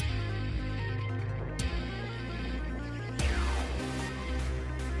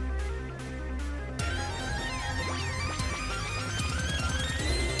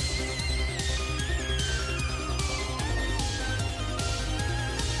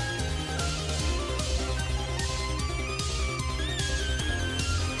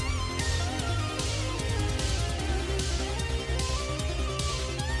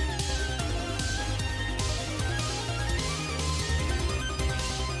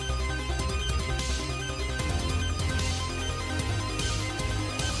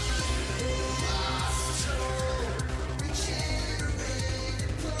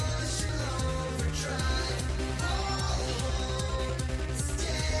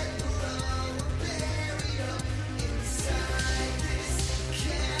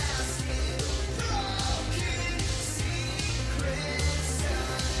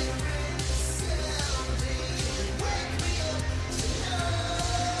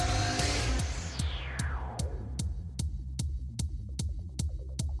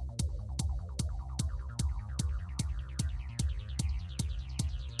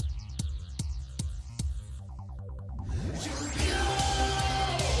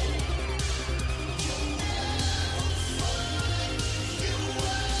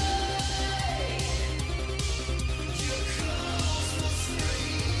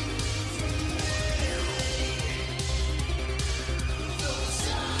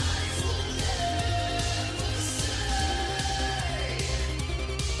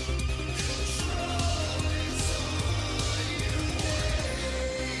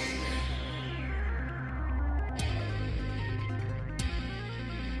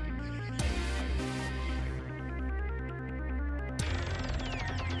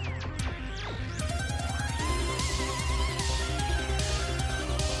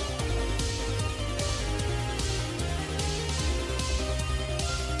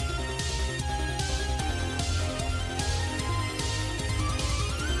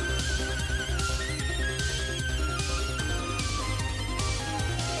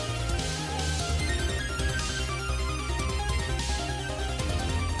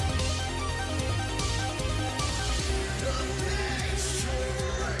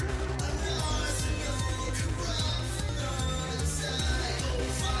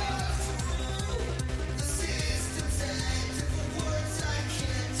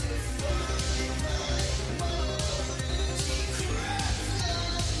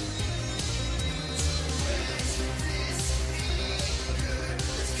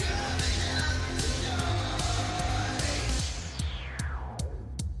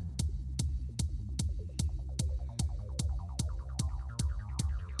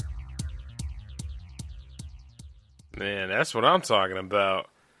 Man, that's what I'm talking about.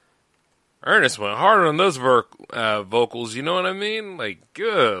 Ernest went hard on those vocals, you know what I mean? Like,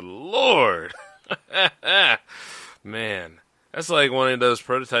 good Lord. Man, that's like one of those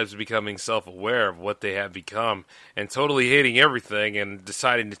prototypes becoming self-aware of what they have become and totally hating everything and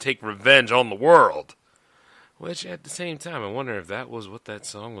deciding to take revenge on the world. Which, at the same time, I wonder if that was what that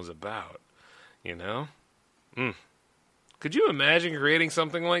song was about. You know? Could you imagine creating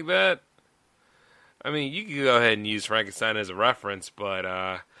something like that? I mean, you could go ahead and use Frankenstein as a reference,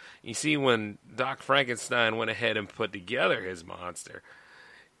 but you see, when Doc Frankenstein went ahead and put together his monster,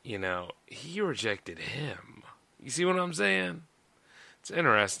 you know, he rejected him. You see what I'm saying? It's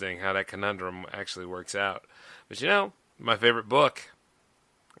interesting how that conundrum actually works out. But, you know, my favorite book,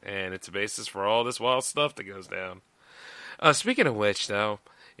 and it's a basis for all this wild stuff that goes down. Speaking of which, though,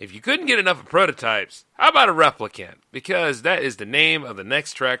 if you couldn't get enough of Prototypes, how about a Replicant? Because that is the name of the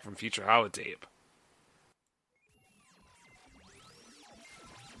next track from Future Holotape.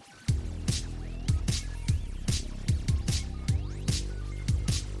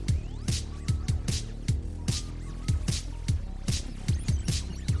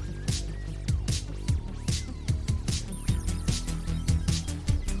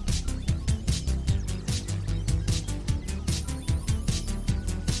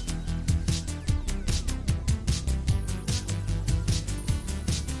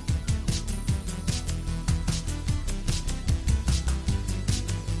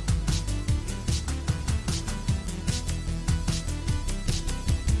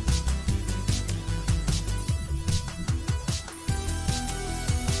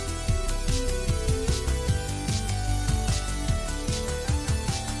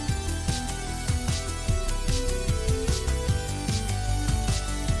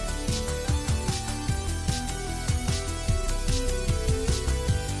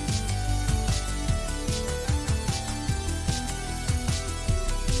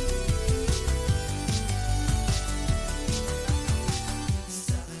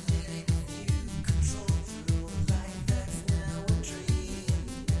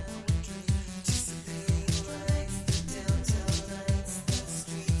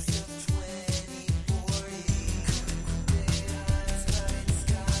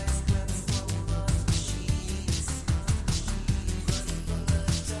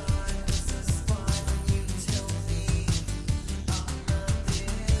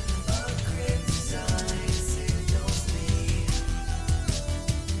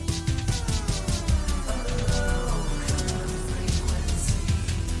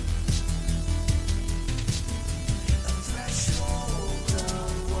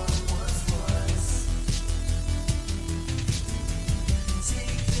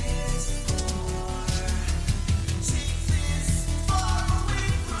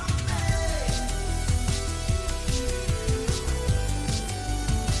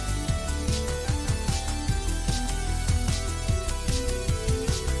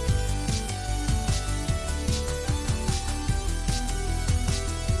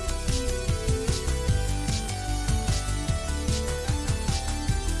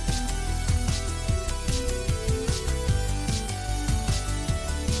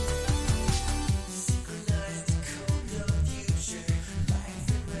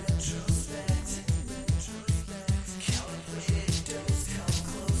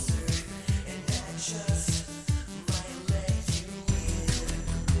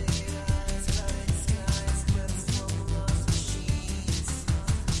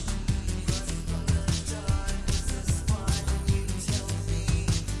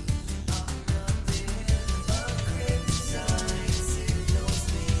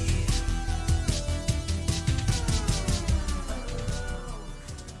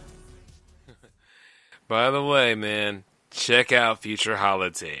 by the way, man, check out Future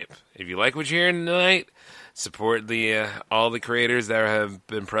Holotape. If you like what you're hearing tonight, support the all the creators that have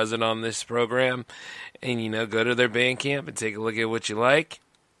been present on this program, and go to their Bandcamp and take a look at what you like.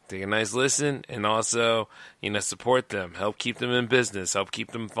 Take a nice listen, and also, support them. Help keep them in business. Help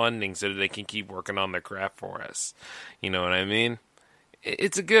keep them funding so that they can keep working on their craft for us. You know what I mean?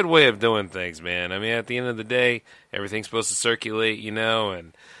 It's a good way of doing things, man. I mean, at the end of the day, everything's supposed to circulate,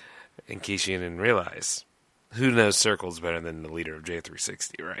 and in case you didn't realize, who knows circles better than the leader of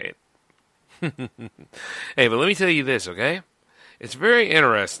J360, right? Hey, but let me tell you this, okay? It's very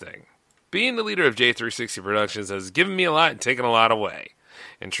interesting. Being the leader of J360 Productions has given me a lot and taken a lot away.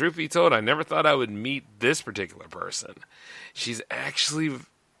 And truth be told, I never thought I would meet this particular person. She's actually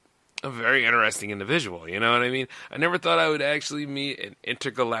a very interesting individual, you know what I mean? I never thought I would actually meet an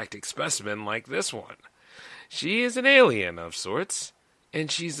intergalactic specimen like this one. She is an alien of sorts, and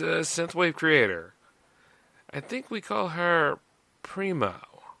she's a synthwave creator. I think we call her Primo.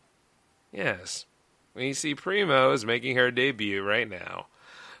 Yes. Well, you see, Primo is making her debut right now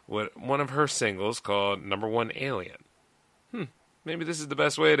with one of her singles called Number One Alien. Maybe this is the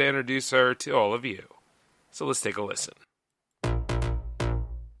best way to introduce her to all of you. So let's take a listen.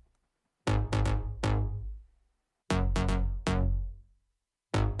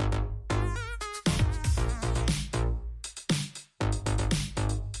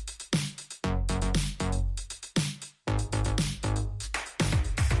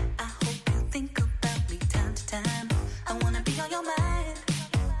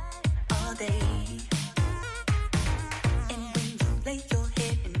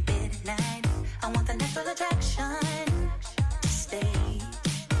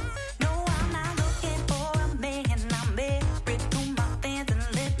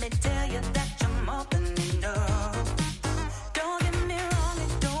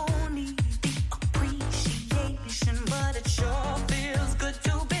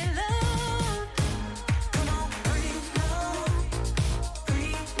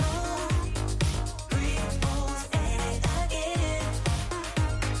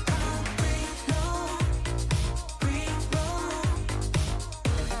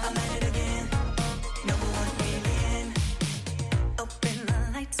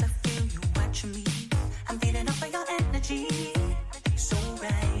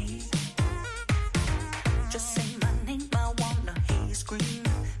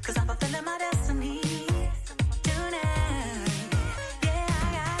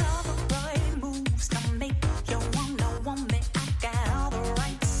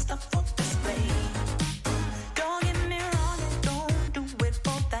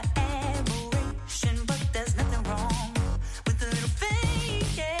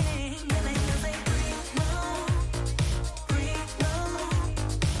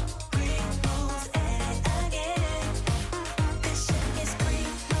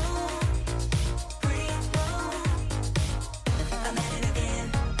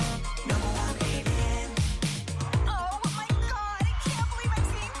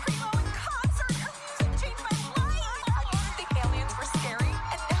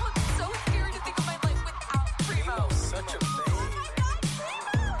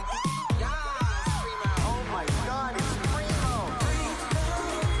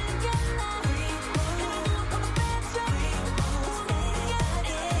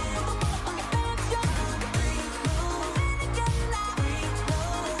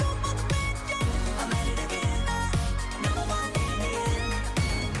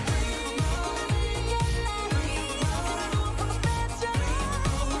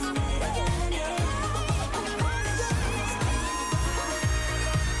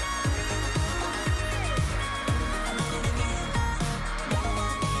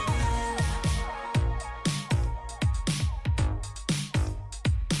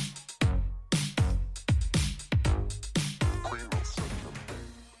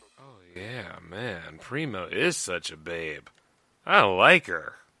 Primo is such a babe. I like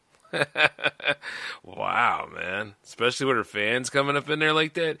her. Wow, man. Especially with her fans coming up in there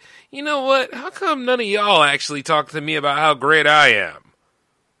like that. You know what? How come none of y'all actually talk to me about how great I am?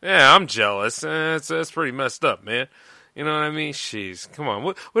 Yeah, I'm jealous. That's pretty messed up, man. You know what I mean? Jeez, come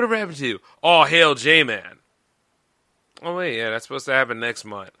on. Whatever happened to you? All hail J-Man. Oh, wait, yeah, that's supposed to happen next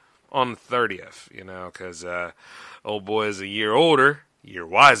month. On the 30th, because old boy is a year older, year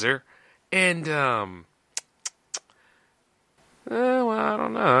wiser. And, well, I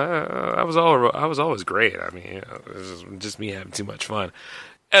don't know. I was always great. I mean, it was just me having too much fun.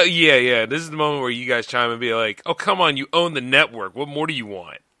 Yeah. This is the moment where you guys chime and be like, "Oh, come on, you own the network. What more do you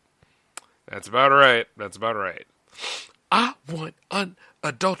want?" That's about right. I want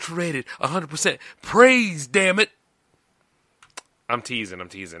unadulterated, 100% praise, damn it. I'm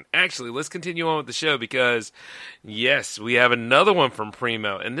teasing. Actually, let's continue on with the show because, yes, we have another one from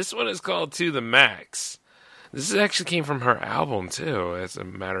Primo, and this one is called To The Max. This actually came from her album, too, as a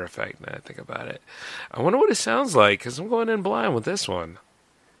matter of fact, now I think about it. I wonder what it sounds like, because I'm going in blind with this one.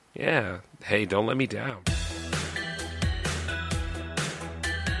 Yeah. Hey, don't let me down.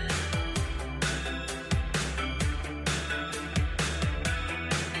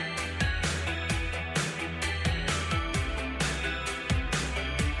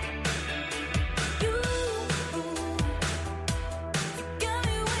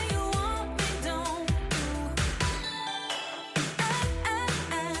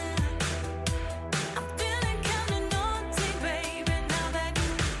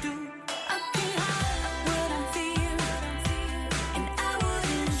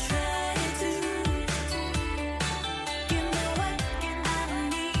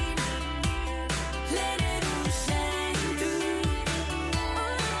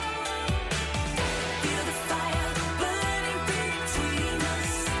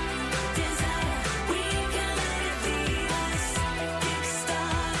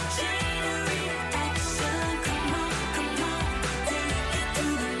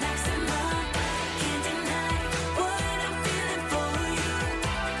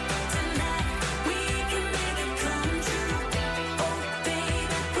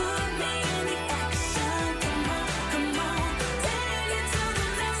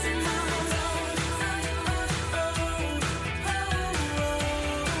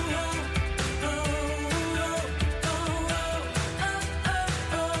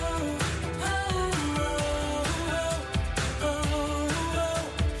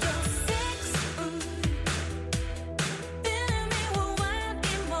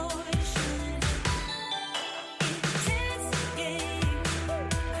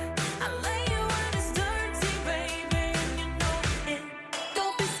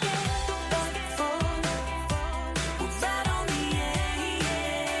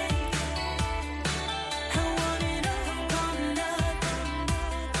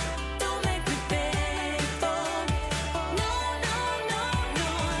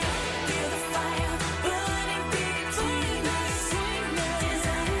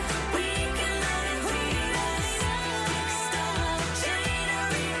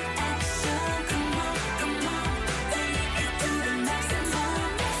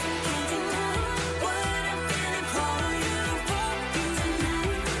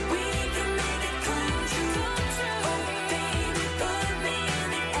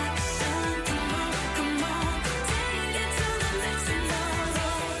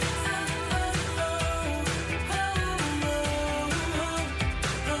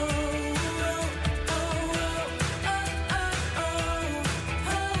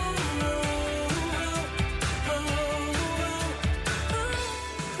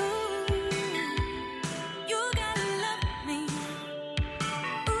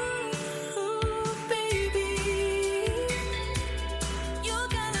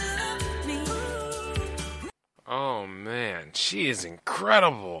 She is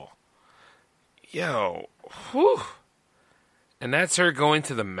incredible. Yo, whew. And that's her going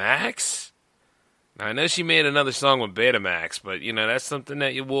to the max? Now, I know she made another song with Betamax, but, you know, that's something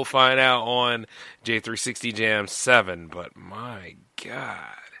that you will find out on J360 Jam 7. But, my God.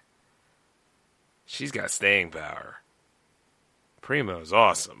 She's got staying power. Primo's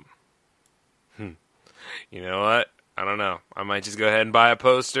awesome. You know what? I don't know. I might just go ahead and buy a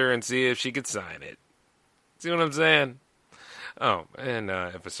poster and see if she could sign it. See what I'm saying? Oh, and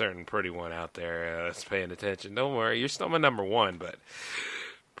if a certain pretty one out there is paying attention, don't worry. You're still my number one, but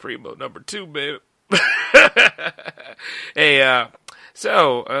Primo number two, baby. Hey,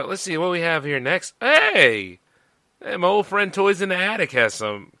 so let's see what we have here next. Hey, my old friend Toys in the Attic has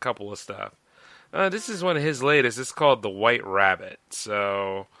some couple of stuff. This is one of his latest. It's called The White Rabbit.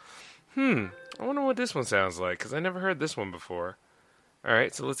 So, I wonder what this one sounds like, because I never heard this one before. All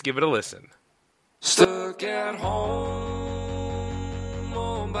right, so let's give it a listen. Stuck at home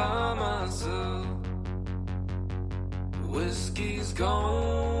all by myself. The whiskey's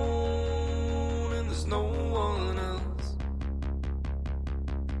gone and there's no one else.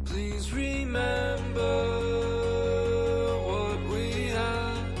 Please remember what we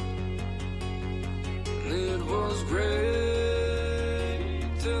had, and it was great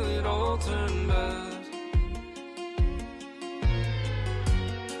till it all turned bad.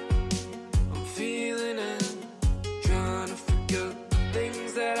 I'm feeling it, trying to forget the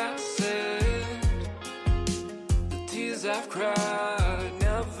things that I said, the tears I've cried,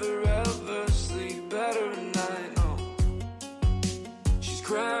 never ever sleep better at night. No, she's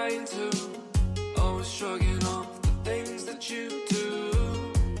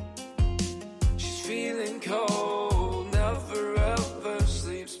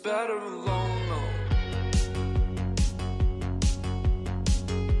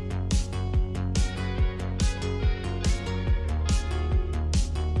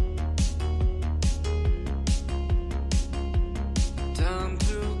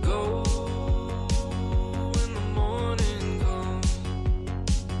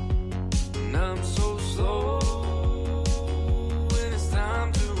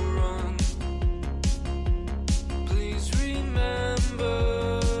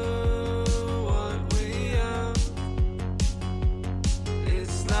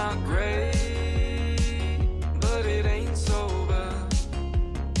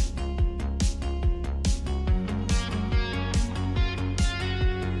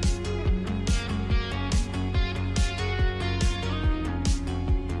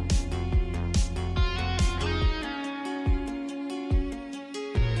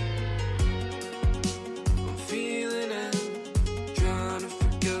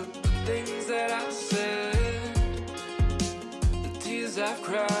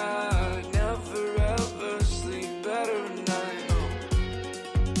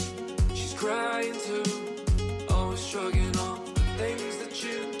crying too. Always shrugging off the things that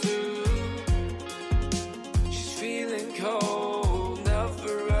you do. She's feeling cold,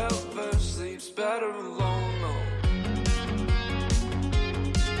 never ever sleeps better alone. No.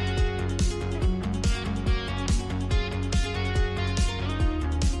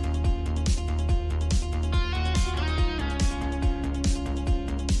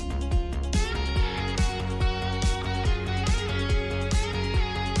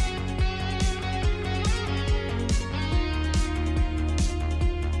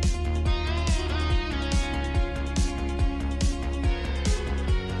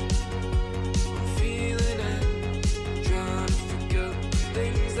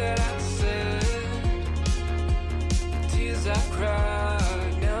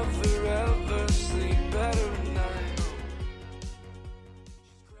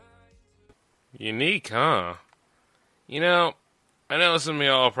 Unique, huh? You know, I know some of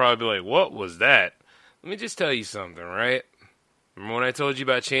y'all will probably be like, what was that? Let me just tell you something, right? Remember when I told you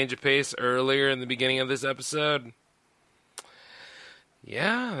about Change of Pace earlier in the beginning of this episode?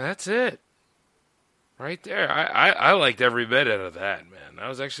 Yeah, that's it. Right there. I liked every bit out of that, man. That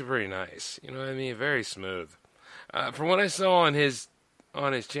was actually pretty nice. You know what I mean? Very smooth. From what I saw on his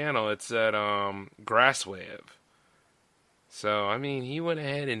channel, it said Grasswave. So, I mean, he went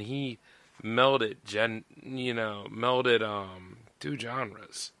ahead and he melded two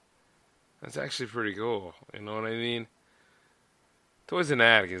genres. That's actually pretty cool. You know what I mean? Toys in the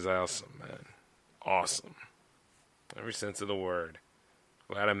Attic is awesome, man. Awesome. Every sense of the word.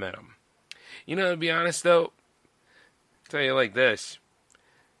 Glad I met him. You know, to be honest, though, I'll tell you like this.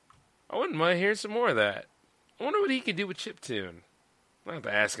 I wouldn't mind hearing some more of that. I wonder what he could do with chiptune. I'll have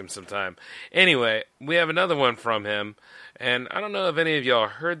to ask him sometime. Anyway, we have another one from him. And I don't know if any of y'all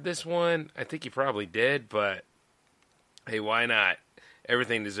heard this one. I think you probably did, but hey, why not?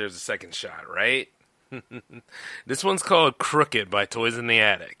 Everything deserves a second shot, right? This one's called Crooked by Toys in the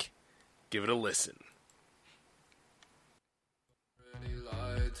Attic. Give it a listen. Already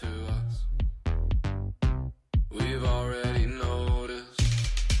lied to us. We've already noticed.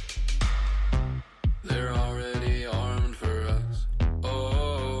 They're already armed for us.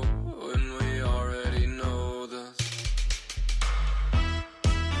 Oh, when we already know this.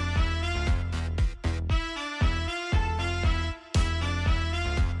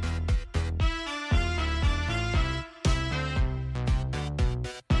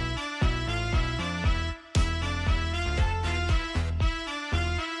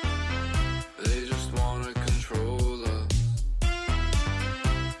 They just wanna control us.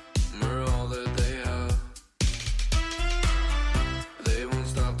 We're all that they have. They won't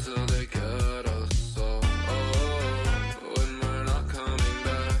stop till they cut us all. Oh, when we're not coming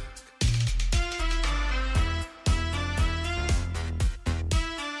back.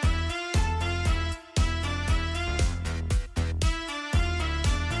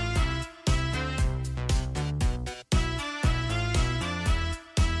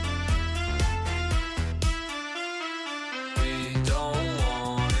 We don't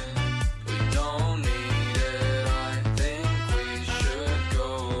want it, we don't need it. I think we should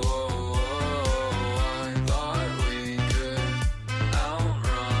go. I thought we could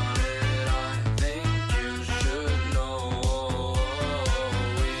outrun it. I think you should know.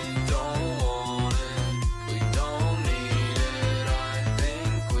 We don't want it, we don't need it. I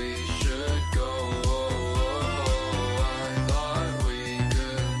think we should go. I thought we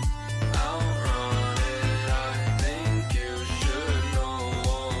could outrun it. I think you should know. We don't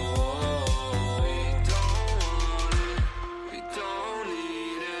want it, we don't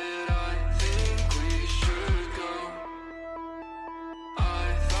need it. I think we should go. I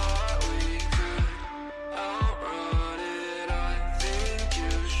thought we could outrun it. I think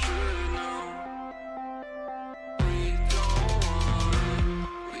you should know. We don't want it,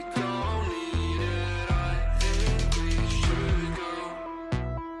 we don't need it. I think we should go.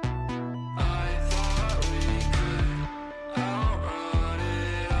 I thought we could outrun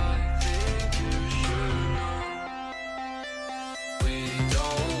it. I think you should know. We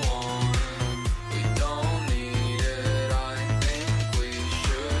don't want it, we don't need it. I think we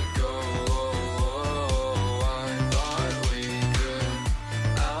should go. I thought we could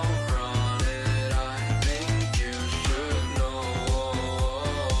outrun it. I think you should know.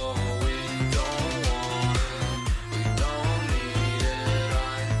 We don't want it, we don't need it. I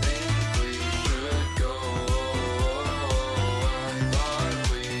think we should go. I thought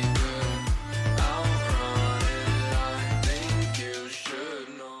we could outrun it. I think you should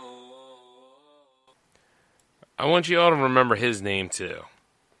know. I want you all to remember his name, too.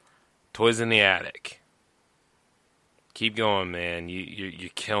 Toys in the Attic. Keep going, man.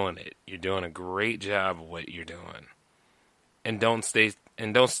 You're killing it. You're doing a great job of what you're doing. And don't stick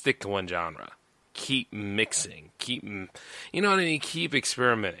to one genre. Keep mixing. You know what I mean? Keep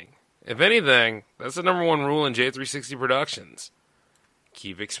experimenting. If anything, that's the number one rule in J360 Productions.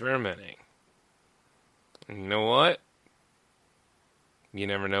 Keep experimenting. And you know what? You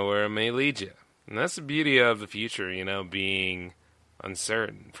never know where it may lead you. And that's the beauty of the future, being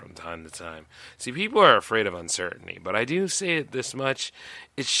uncertain from time to time. See, people are afraid of uncertainty, but I do say it this much,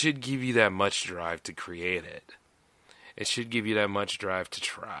 it should give you that much drive to create it. It should give you that much drive to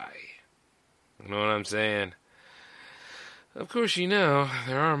try. You know what I'm saying? Of course,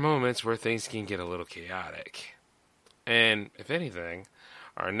 there are moments where things can get a little chaotic. And, if anything,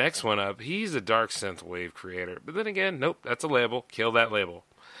 our next one up, he's a dark synthwave creator. But then again, nope, that's a label. Kill that label.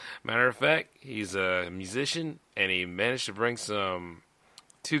 Matter of fact, he's a musician, and he managed to bring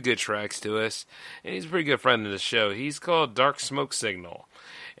two good tracks to us. And he's a pretty good friend of the show. He's called Dark Smoke Signal.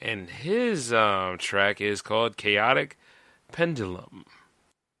 And his track is called Chaotic Pendulum.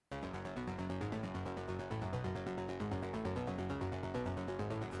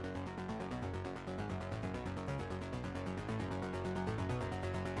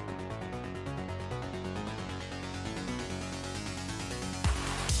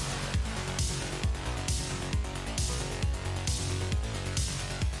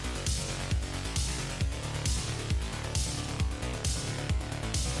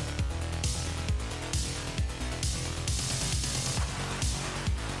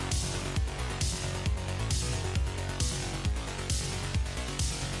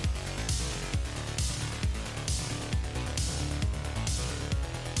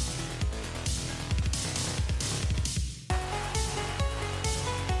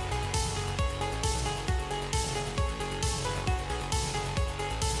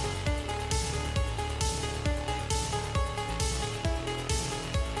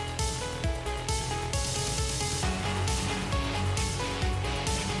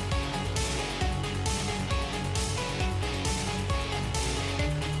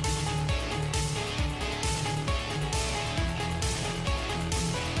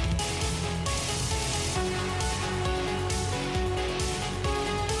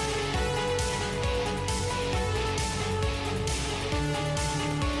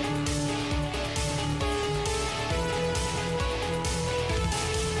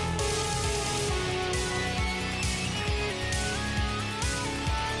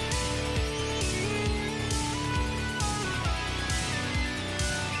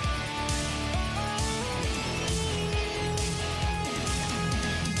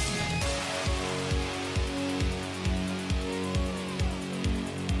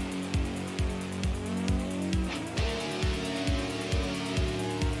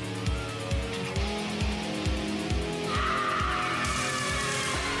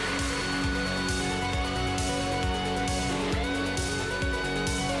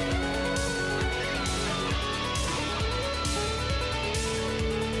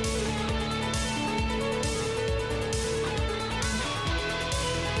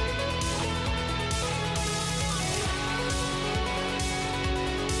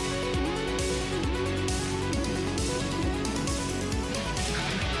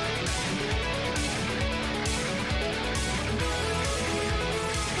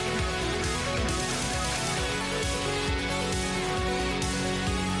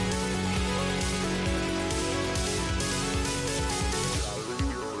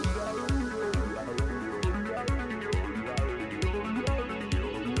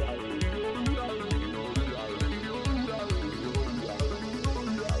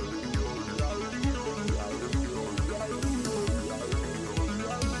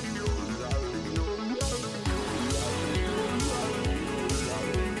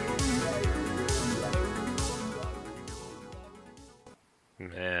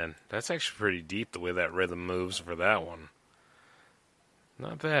 Man, that's actually pretty deep the way that rhythm moves for that one.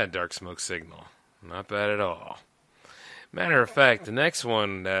 Not bad, Dark Smoke Signal. Not bad at all. Matter of fact, the next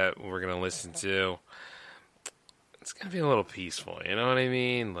one that we're going to listen to, it's going to be a little peaceful, you know what I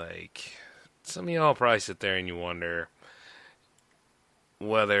mean? Like, some of y'all probably sit there and you wonder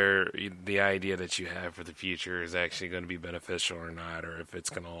whether the idea that you have for the future is actually going to be beneficial or not, or if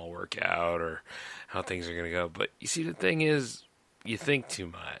it's going to all work out, or how things are going to go. But you see, the thing is, you think too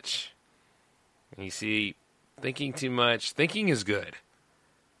much. And you see, thinking too much, thinking is good.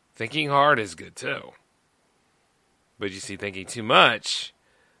 Thinking hard is good too. But you see, thinking too much,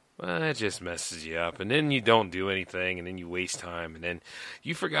 well, it just messes you up. And then you don't do anything, and then you waste time, and then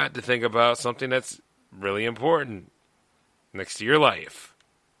you forgot to think about something that's really important next to your life.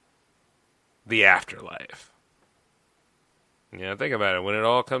 The afterlife. Think about it. When it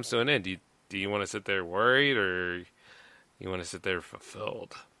all comes to an end, do you want to sit there worried or you want to sit there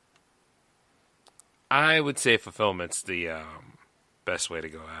fulfilled? I would say fulfillment's the best way to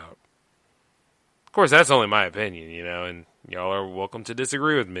go out. Of course, that's only my opinion, and y'all are welcome to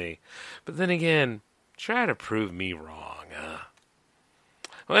disagree with me. But then again, try to prove me wrong.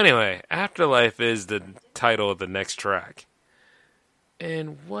 Well, anyway, Afterlife is the title of the next track.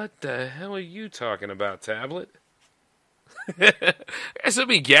 And what the hell are you talking about, Tablet? There's so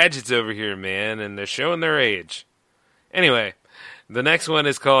many gadgets over here, man, and they're showing their age. Anyway, the next one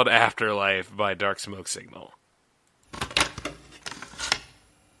is called Afterlife by Dark Smoke Signal.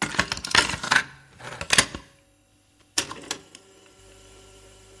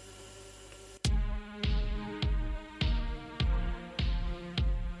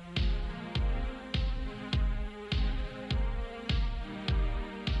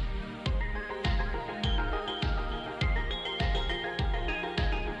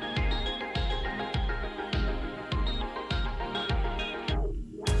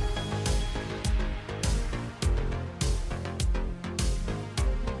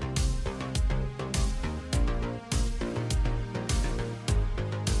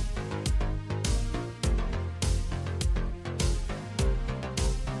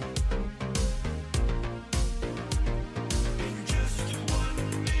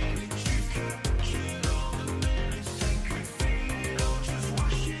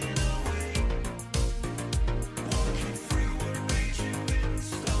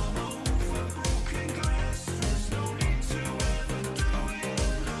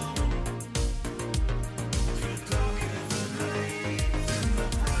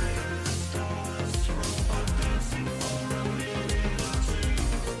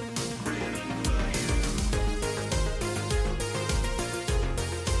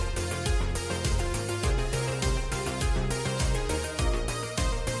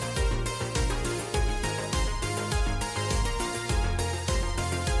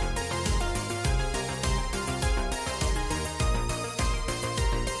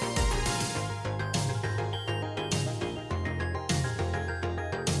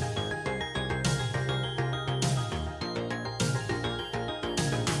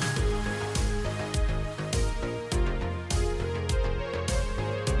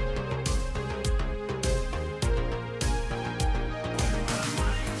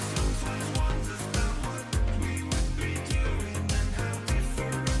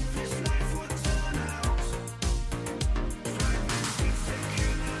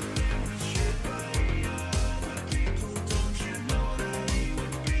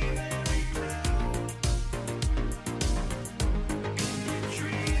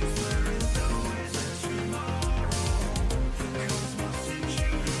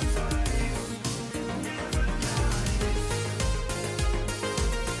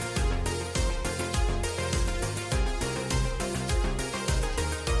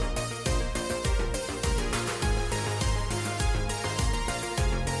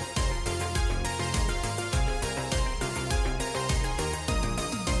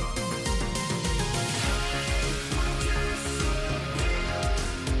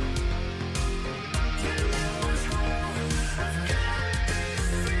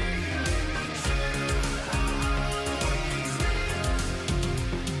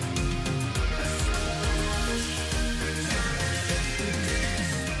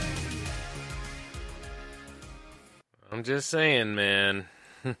 I'm just saying, man.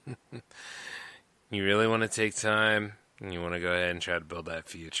 You really want to take time, and you want to go ahead and try to build that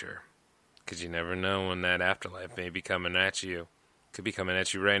future. Because you never know when that afterlife may be coming at you. Could be coming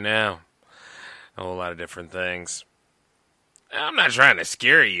at you right now. A whole lot of different things. I'm not trying to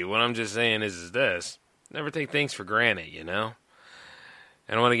scare you. What I'm just saying is this. Never take things for granted, And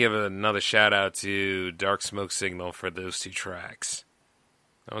I want to give another shout out to Dark Smoke Signal for those two tracks.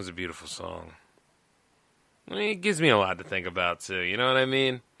 That was a beautiful song. It gives me a lot to think about, too. You know what I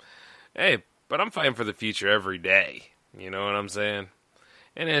mean? Hey, but I'm fighting for the future every day. You know what I'm saying?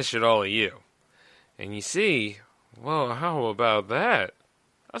 And as should all of you. And you see, well, how about that?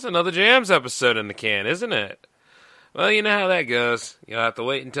 That's another Jams episode in the can, isn't it? Well, you know how that goes. You'll have to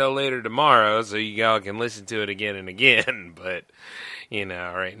wait until later tomorrow so you all can listen to it again and again. But,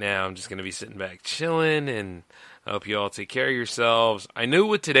 right now I'm just going to be sitting back chilling, and I hope you all take care of yourselves. I knew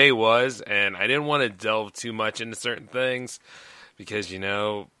what today was, and I didn't want to delve too much into certain things because,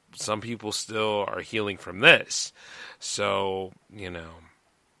 some people still are healing from this. So, I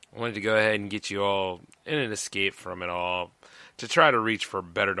wanted to go ahead and get you all in an escape from it all to try to reach for a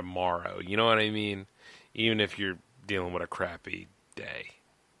better tomorrow. You know what I mean? Even if you're dealing with a crappy day.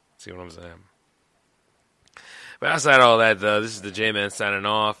 See what I'm saying? But outside of all that, though, this is the J-Man signing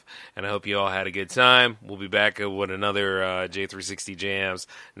off, and I hope you all had a good time. We'll be back with another J360 Jams,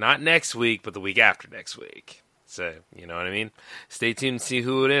 not next week, but the week after next week. So, you know what I mean? Stay tuned and see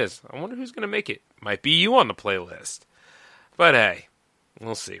who it is. I wonder who's going to make it. Might be you on the playlist. But hey,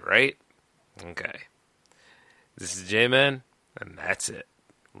 we'll see, right? Okay. This is J-Man, and that's it.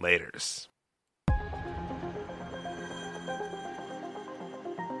 Laters.